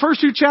that when the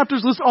first 2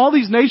 chapters list all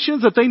these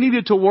nations that they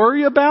needed to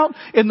worry about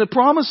in the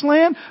promised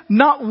land,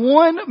 not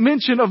one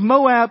mention of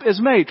Moab is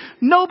made.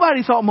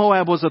 Nobody thought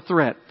Moab was a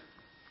threat.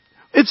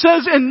 It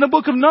says in the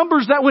book of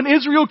Numbers that when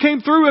Israel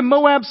came through and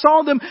Moab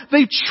saw them,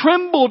 they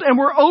trembled and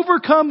were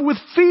overcome with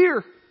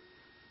fear.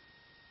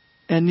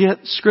 And yet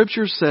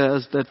Scripture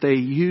says that they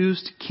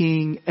used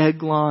King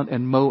Eglon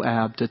and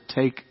Moab to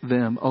take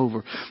them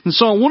over. And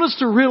so I want us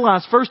to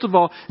realize, first of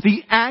all,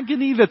 the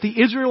agony that the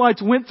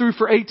Israelites went through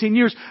for 18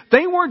 years.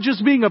 They weren't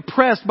just being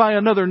oppressed by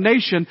another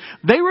nation.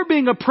 They were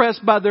being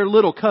oppressed by their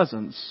little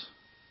cousins.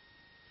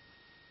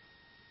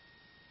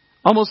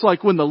 Almost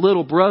like when the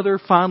little brother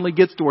finally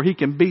gets to where he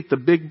can beat the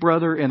big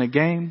brother in a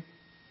game.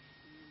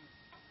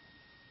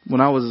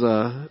 When I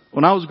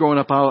was growing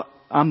up,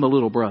 I'm the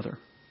little brother.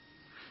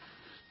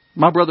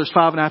 My brother's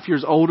 5.5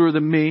 years older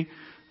than me.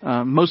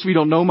 Most of you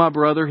don't know my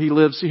brother. He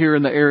lives here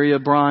in the area,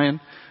 Brian.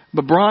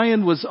 But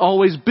Brian was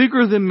always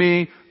bigger than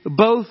me,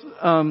 both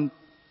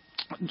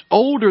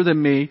older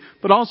than me,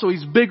 but also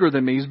he's bigger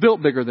than me. He's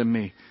built bigger than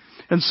me.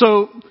 And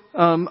so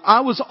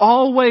I was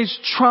always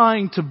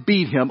trying to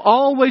beat him,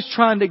 always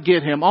trying to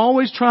get him,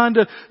 always trying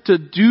to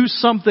do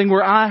something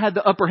where I had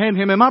the upper hand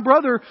of him. And my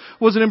brother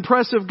was an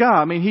impressive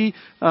guy. I mean, he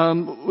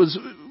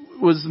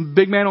was a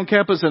big man on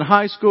campus in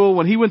high school.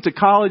 When he went to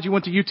college, he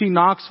went to UT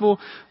Knoxville.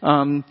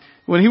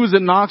 When he was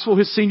at Knoxville,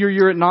 his senior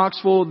year at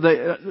Knoxville,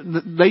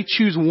 they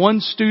choose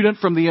one student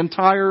from the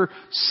entire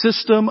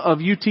system of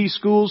UT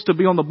schools to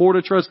be on the board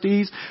of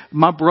trustees.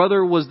 My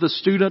brother was the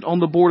student on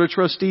the board of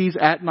trustees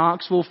at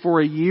Knoxville for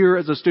a year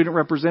as a student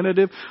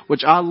representative,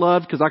 which I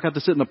loved because I got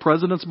to sit in the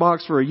president's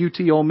box for a UT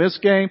Ole Miss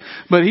game.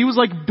 But he was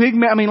like big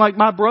man. I mean, like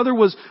my brother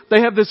was, they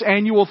have this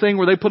annual thing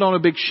where they put on a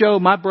big show.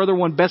 My brother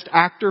won best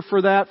actor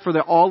for that, for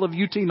all of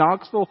UT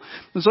Knoxville.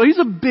 And so he's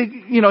a big,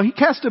 he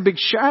cast a big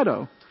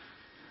shadow.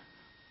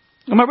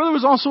 And my brother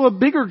was also a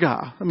bigger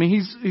guy. I mean,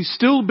 he's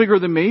still bigger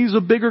than me. He's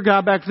a bigger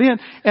guy back then.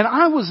 And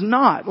I was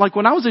not. Like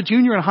when I was a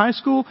junior in high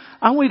school,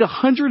 I weighed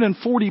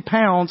 140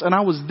 pounds and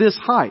I was this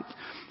height.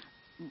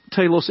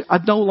 Tell you a little secret,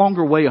 I no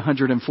longer weigh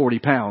 140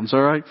 pounds,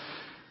 all right?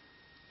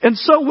 And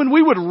so when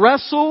we would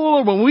wrestle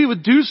or when we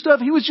would do stuff,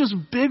 he was just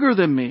bigger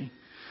than me.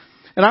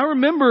 And I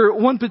remember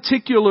one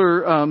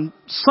particular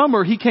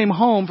summer, he came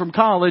home from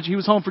college. He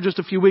was home for just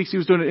a few weeks. He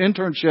was doing an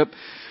internship.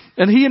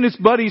 And he and his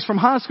buddies from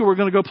high school were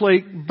going to go play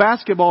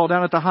basketball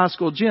down at the high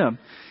school gym.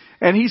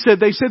 And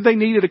they said they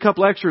needed a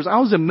couple extras. I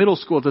was in middle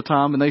school at the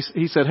time, and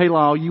he said, "Hey,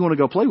 Lyle, you want to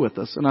go play with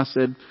us?" And I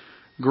said,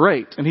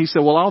 "Great." And he said,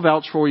 "Well, I'll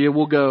vouch for you.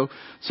 We'll go."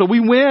 So we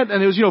went,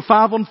 and it was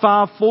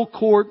 5-on-5, full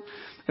court.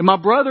 And my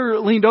brother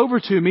leaned over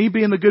to me,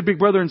 being the good big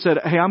brother, and said,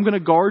 "Hey, I'm going to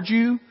guard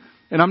you,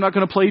 and I'm not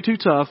going to play too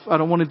tough. I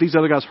don't want these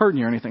other guys hurting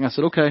you or anything." I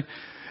said, "Okay."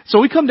 So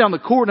we come down the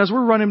court, and as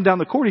we're running down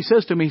the court, he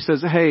says to me,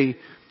 "Hey,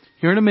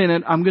 here in a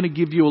minute, I'm going to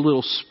give you a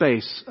little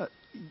space.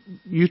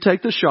 You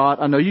take the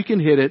shot. I know you can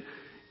hit it.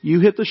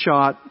 You hit the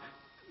shot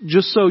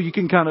just so you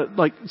can kind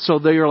of so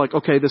they are like,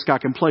 okay, this guy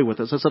can play with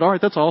us." I said, "All right,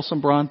 that's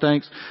awesome, Brian.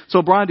 Thanks."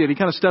 So Brian did. He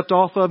kind of stepped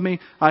off of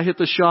me. I hit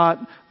the shot.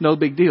 No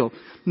big deal.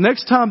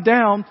 Next time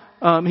down,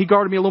 he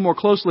guarded me a little more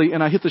closely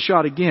and I hit the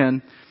shot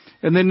again.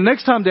 And then the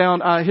next time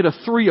down, I hit a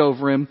 3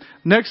 over him.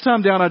 Next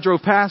time down, I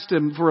drove past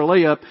him for a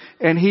layup.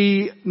 And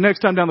next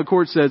time down the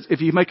court says,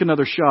 "If you make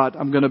another shot,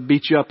 I'm going to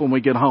beat you up when we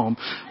get home.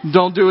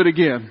 Don't do it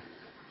again."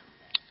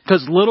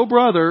 Because little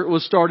brother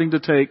was starting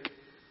to take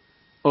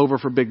over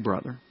for big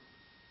brother.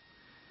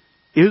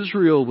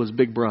 Israel was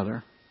big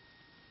brother.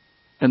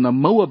 And the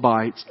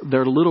Moabites,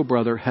 their little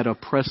brother, had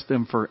oppressed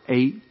them for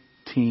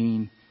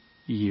 18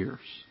 years.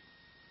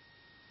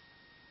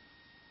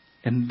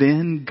 And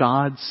then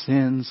God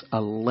sends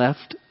a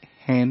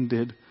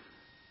left-handed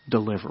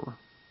deliverer.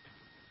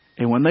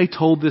 And when they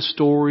told this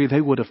story,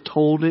 they would have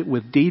told it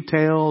with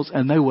details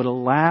and they would have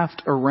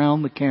laughed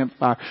around the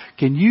campfire.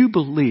 Can you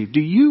believe? Do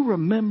you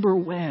remember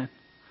when?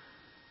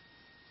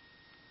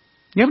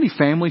 You have any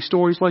family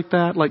stories like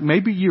that? Like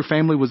maybe your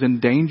family was in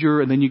danger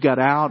and then you got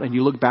out and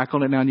you look back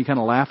on it now and you kind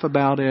of laugh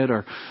about it,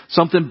 or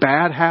something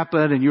bad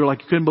happened and you're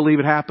like, you couldn't believe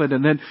it happened.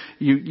 And then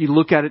you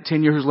look at it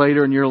 10 years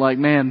later and you're like,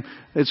 man,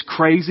 it's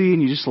crazy,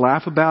 and you just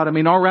laugh about it. I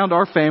mean, all around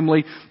our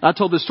family, I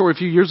told this story a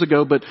few years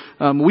ago, but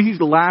we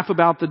used to laugh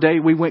about the day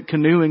we went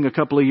canoeing a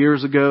couple of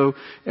years ago,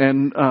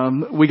 and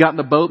we got in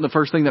the boat and the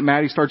first thing that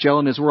Maddie starts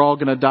yelling is, "We're all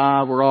going to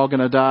die, we're all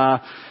going to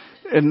die."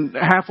 And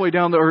halfway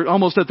down or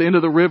almost at the end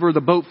of the river,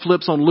 the boat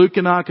flips on Luke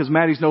and I because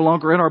Maddie's no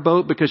longer in our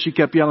boat because she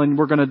kept yelling,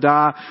 "We're going to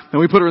die." And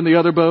we put her in the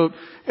other boat.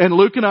 And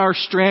Luke and I are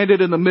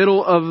stranded in the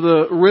middle of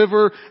the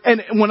river.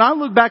 And when I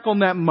look back on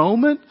that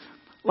moment,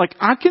 like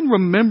I can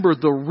remember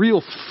the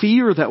real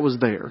fear that was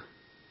there.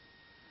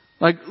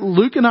 Like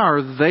Luke and I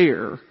are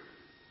there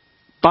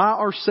by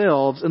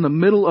ourselves in the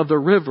middle of the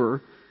river.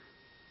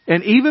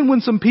 And even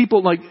when some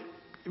people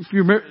if you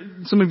remember,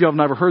 some of you have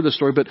never heard this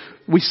story, but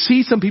we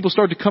see some people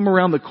start to come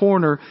around the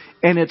corner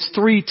and it's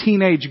 3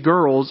 teenage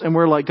girls and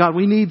we're like, "God,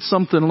 we need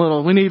something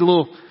little.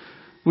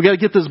 We got to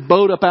get this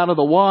boat up out of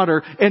the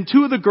water." And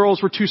 2 of the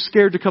girls were too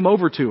scared to come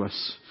over to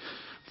us.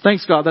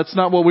 Thanks God, that's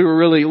not what we were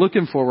really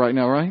looking for right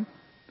now, right?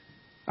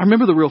 I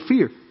remember the real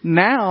fear.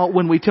 Now,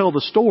 when we tell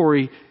the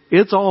story,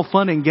 it's all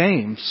fun and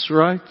games,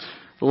 right?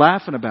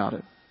 Laughing about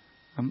it.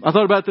 I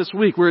thought about it this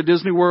week. We're at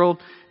Disney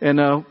World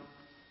and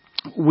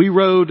we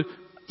rode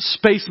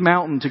Space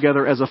Mountain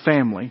together as a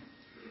family.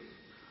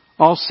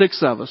 All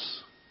 6 of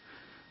us,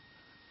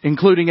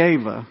 including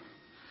Ava.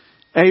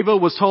 Ava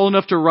was tall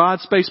enough to ride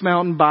Space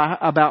Mountain by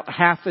about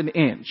half an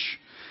inch.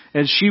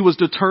 And she was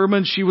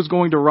determined she was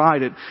going to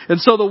ride it. And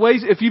so the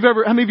ways, how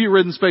many of you have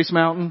ridden Space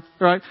Mountain,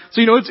 right?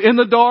 So it's in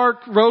the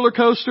dark, roller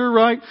coaster,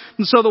 right?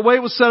 And so the way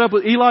it was set up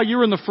with Eli, you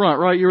were in the front,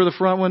 right? You were the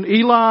front one.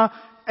 Eli,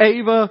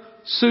 Ava,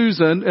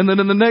 Susan, and then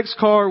in the next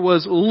car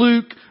was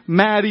Luke,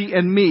 Maddie,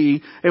 and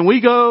me. And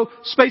we go,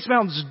 Space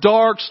Mountain's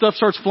dark, stuff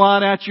starts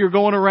flying at you, you're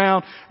going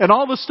around, and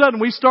all of a sudden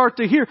we start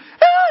to hear,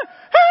 ah,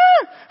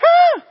 ah,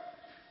 ah.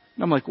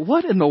 And I'm like,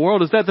 what in the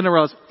world is that? Then I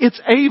realized,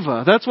 it's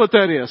Ava. That's what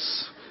that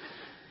is.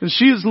 And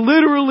she is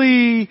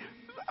literally,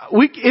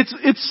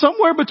 it's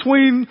somewhere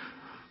between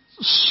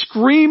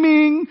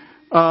screaming,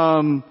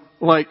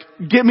 like,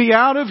 get me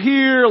out of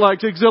here,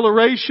 like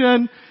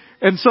exhilaration.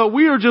 And so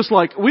we are just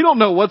like, we don't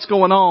know what's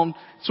going on.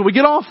 So we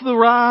get off the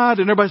ride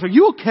and everybody's like,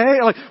 you okay?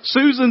 Like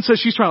Susan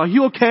says she's trying, like,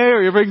 you okay?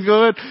 Are you everything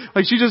good?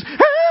 Like she just,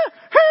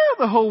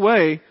 the whole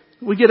way.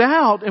 We get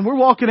out and we're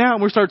walking out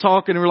and we start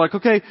talking and we're like,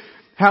 okay,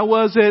 how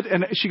was it?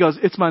 And she goes,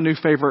 it's my new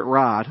favorite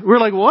ride. We're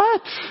like,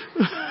 what?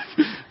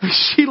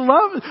 She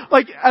loved it.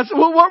 Like, I said,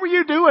 well, what were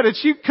you doing? And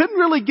she couldn't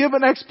really give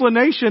an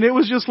explanation. It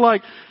was just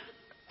like,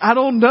 I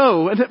don't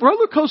know. And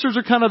roller coasters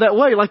are kind of that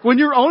way. Like when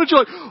you're on it, you're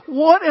like,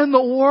 what in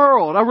the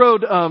world? I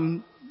rode,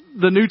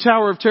 the new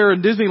Tower of Terror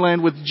in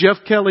Disneyland with Jeff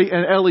Kelly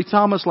and Ellie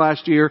Thomas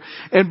last year.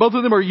 And both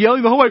of them are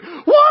yelling the whole way,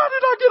 why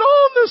did I get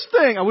on this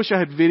thing? I wish I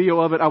had video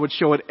of it. I would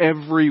show it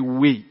every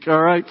week.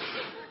 All right.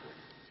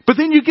 But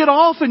then you get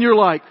off and you're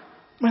like,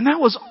 man, that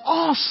was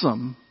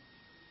awesome.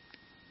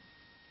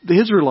 The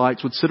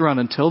Israelites would sit around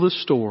and tell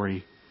this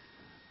story,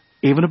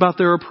 even about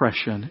their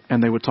oppression,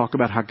 and they would talk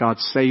about how God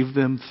saved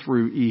them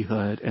through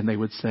Ehud, and they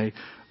would say,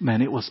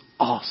 man, it was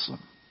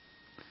awesome.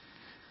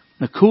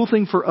 The cool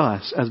thing for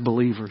us as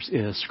believers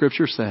is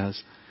Scripture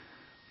says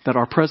that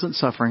our present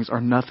sufferings are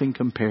nothing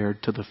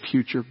compared to the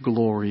future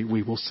glory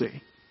we will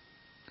see.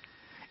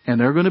 And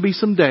there are going to be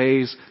some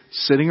days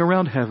sitting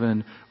around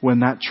heaven when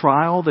that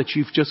trial that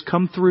you've just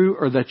come through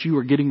or that you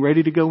are getting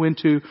ready to go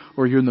into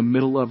or you're in the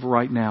middle of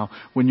right now,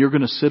 when you're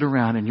going to sit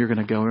around and you're going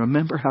to go,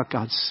 remember how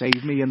God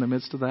saved me in the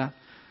midst of that?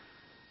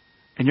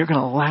 And you're going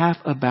to laugh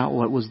about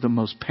what was the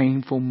most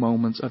painful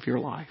moments of your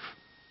life.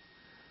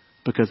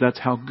 Because that's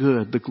how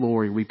good the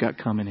glory we've got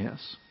coming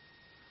is.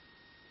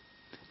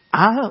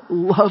 I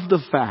love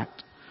the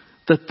fact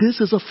that this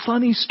is a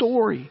funny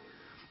story.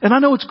 And I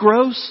know it's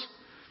gross.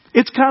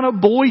 It's kind of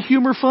boy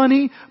humor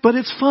funny, but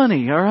it's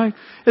funny, all right?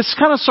 It's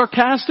kind of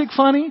sarcastic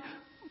funny,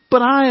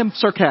 but I am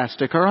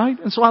sarcastic, all right?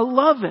 And so I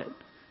love it.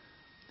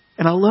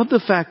 And I love the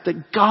fact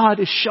that God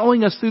is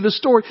showing us through the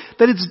story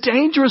that it's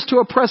dangerous to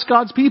oppress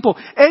God's people.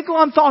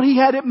 Eglon thought he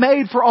had it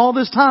made for all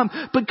this time,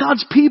 but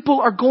God's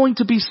people are going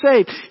to be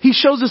saved. He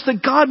shows us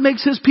that God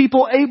makes His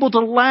people able to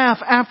laugh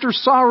after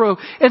sorrow,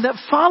 and that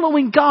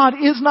following God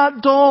is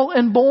not dull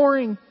and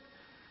boring.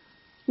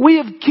 We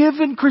have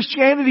given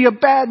Christianity a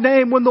bad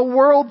name when the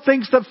world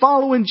thinks that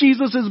following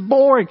Jesus is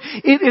boring.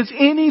 It is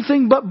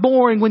anything but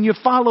boring when you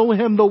follow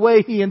Him the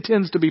way He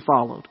intends to be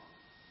followed.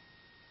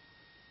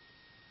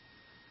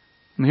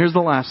 And here's the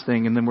last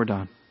thing, and then we're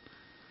done.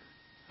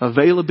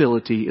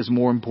 Availability is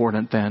more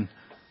important than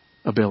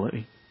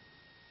ability.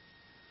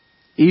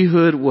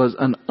 Ehud was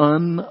an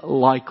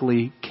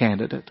unlikely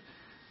candidate.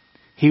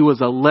 He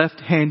was a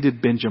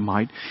left-handed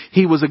Benjamite.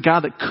 He was a guy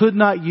that could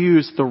not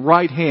use the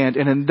right hand.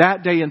 And in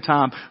that day and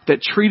time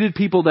that treated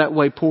people that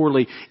way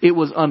poorly, it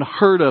was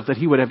unheard of that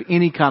he would have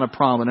any kind of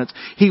prominence.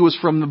 He was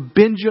from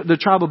the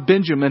tribe of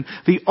Benjamin.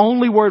 The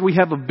only word we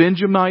have of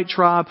Benjamite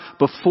tribe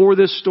before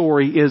this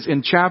story is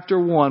in chapter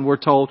 1, we're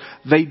told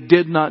they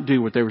did not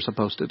do what they were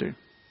supposed to do.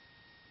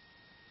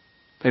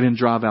 They didn't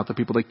drive out the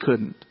people. They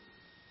couldn't.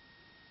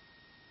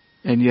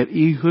 And yet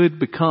Ehud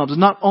becomes,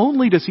 not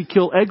only does he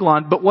kill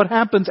Eglon, but what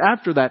happens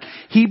after that?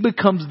 He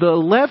becomes the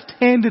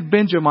left-handed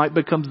Benjamite,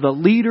 becomes the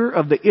leader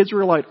of the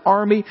Israelite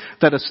army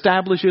that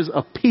establishes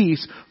a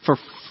peace for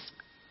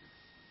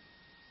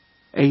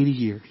 80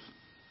 years.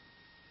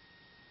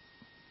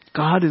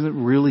 God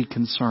isn't really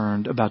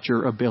concerned about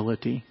your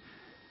ability.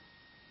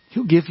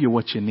 He'll give you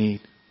what you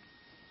need.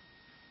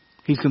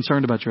 He's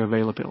concerned about your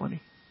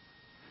availability.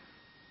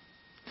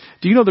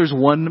 Do you know there's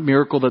one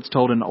miracle that's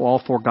told in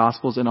all four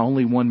Gospels and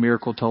only one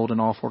miracle told in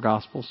all four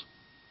Gospels?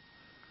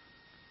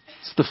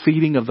 It's the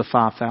feeding of the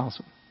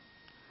 5,000.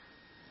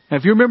 And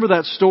if you remember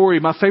that story,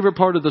 my favorite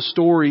part of the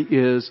story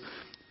is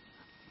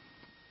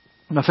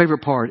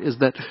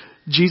that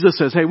Jesus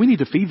says, hey, we need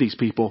to feed these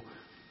people.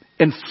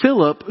 And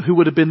Philip, who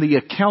would have been the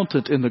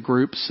accountant in the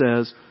group,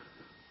 says,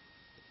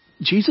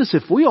 Jesus,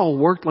 if we all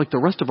worked like the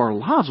rest of our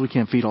lives, we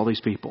can't feed all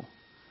these people.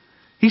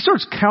 He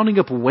starts counting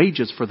up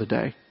wages for the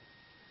day.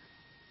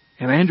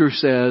 And Andrew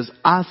says,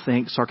 I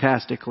think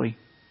sarcastically,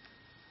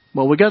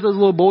 well, we got this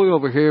little boy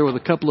over here with a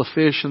couple of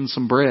fish and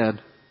some bread.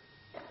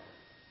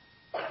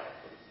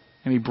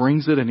 And he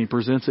brings it and he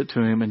presents it to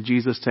him, and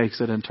Jesus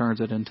takes it and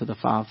turns it into the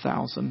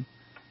 5,000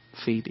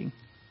 feeding.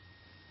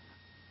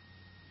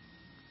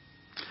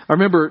 I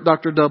remember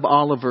Dr. Dub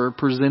Oliver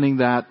presenting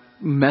that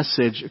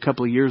message a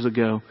couple of years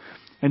ago.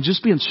 And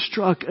just being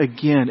struck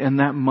again in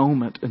that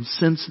moment and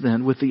since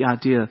then with the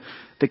idea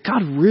that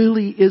God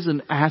really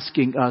isn't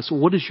asking us,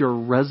 what does your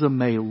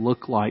resume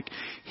look like?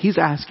 He's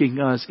asking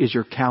us, is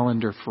your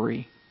calendar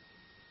free?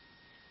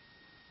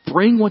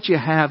 Bring what you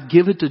have,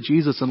 give it to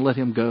Jesus and let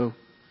Him go.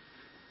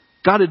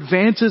 God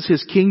advances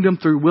His kingdom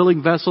through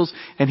willing vessels,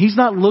 and He's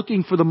not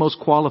looking for the most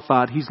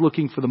qualified. He's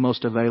looking for the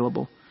most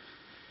available.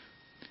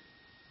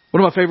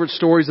 One of my favorite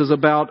stories is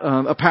about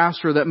a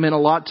pastor that meant a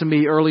lot to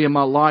me early in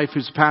my life,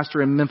 who's a pastor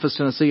in Memphis,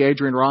 Tennessee,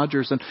 Adrian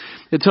Rogers. And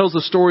it tells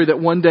the story that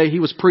one day he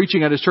was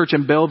preaching at his church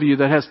in Bellevue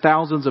that has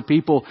thousands of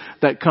people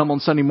that come on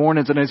Sunday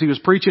mornings. And as he was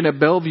preaching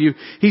at Bellevue,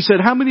 he said,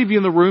 how many of you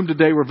in the room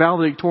today were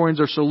valedictorians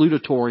or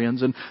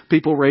salutatorians? And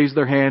people raised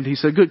their hand. He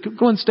said, good,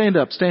 go and stand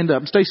up,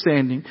 and stay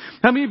standing.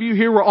 How many of you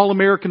here were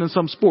All-American in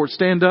some sport?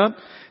 Stand up.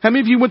 How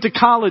many of you went to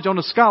college on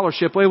a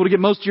scholarship, were able to get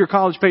most of your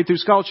college paid through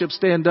scholarship?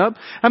 Stand up.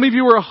 How many of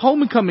you were a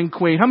homecoming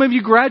queen? How many of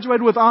you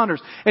graduated with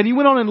honors? And he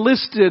went on and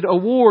listed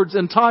awards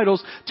and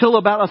titles till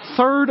about a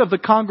third of the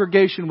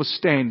congregation was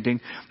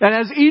standing. And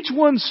as each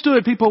one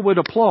stood, people would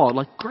applaud,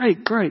 like,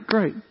 great, great,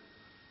 great.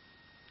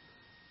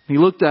 He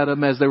looked at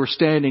them as they were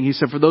standing. He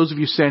said, for those of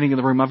you standing in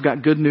the room, I've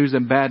got good news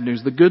and bad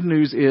news. The good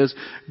news is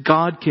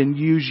God can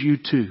use you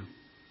too.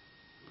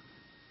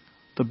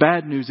 The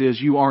bad news is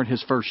you aren't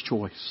His first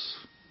choice.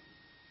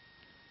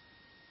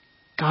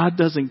 God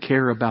doesn't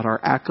care about our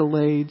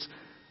accolades,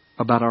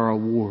 about our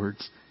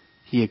awards.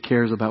 He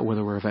cares about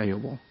whether we're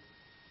available.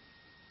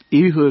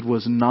 Ehud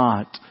was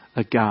not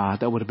a guy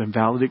that would have been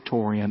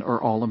valedictorian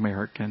or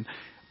All-American,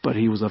 but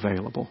he was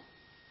available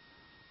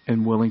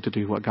and willing to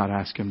do what God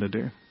asked him to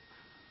do.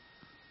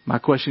 My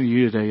question to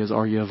you today is,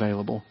 are you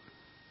available?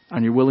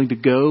 And you're willing to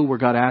go where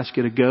God asks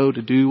you to go,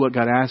 to do what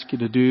God asks you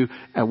to do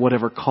at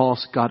whatever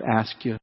cost God asks you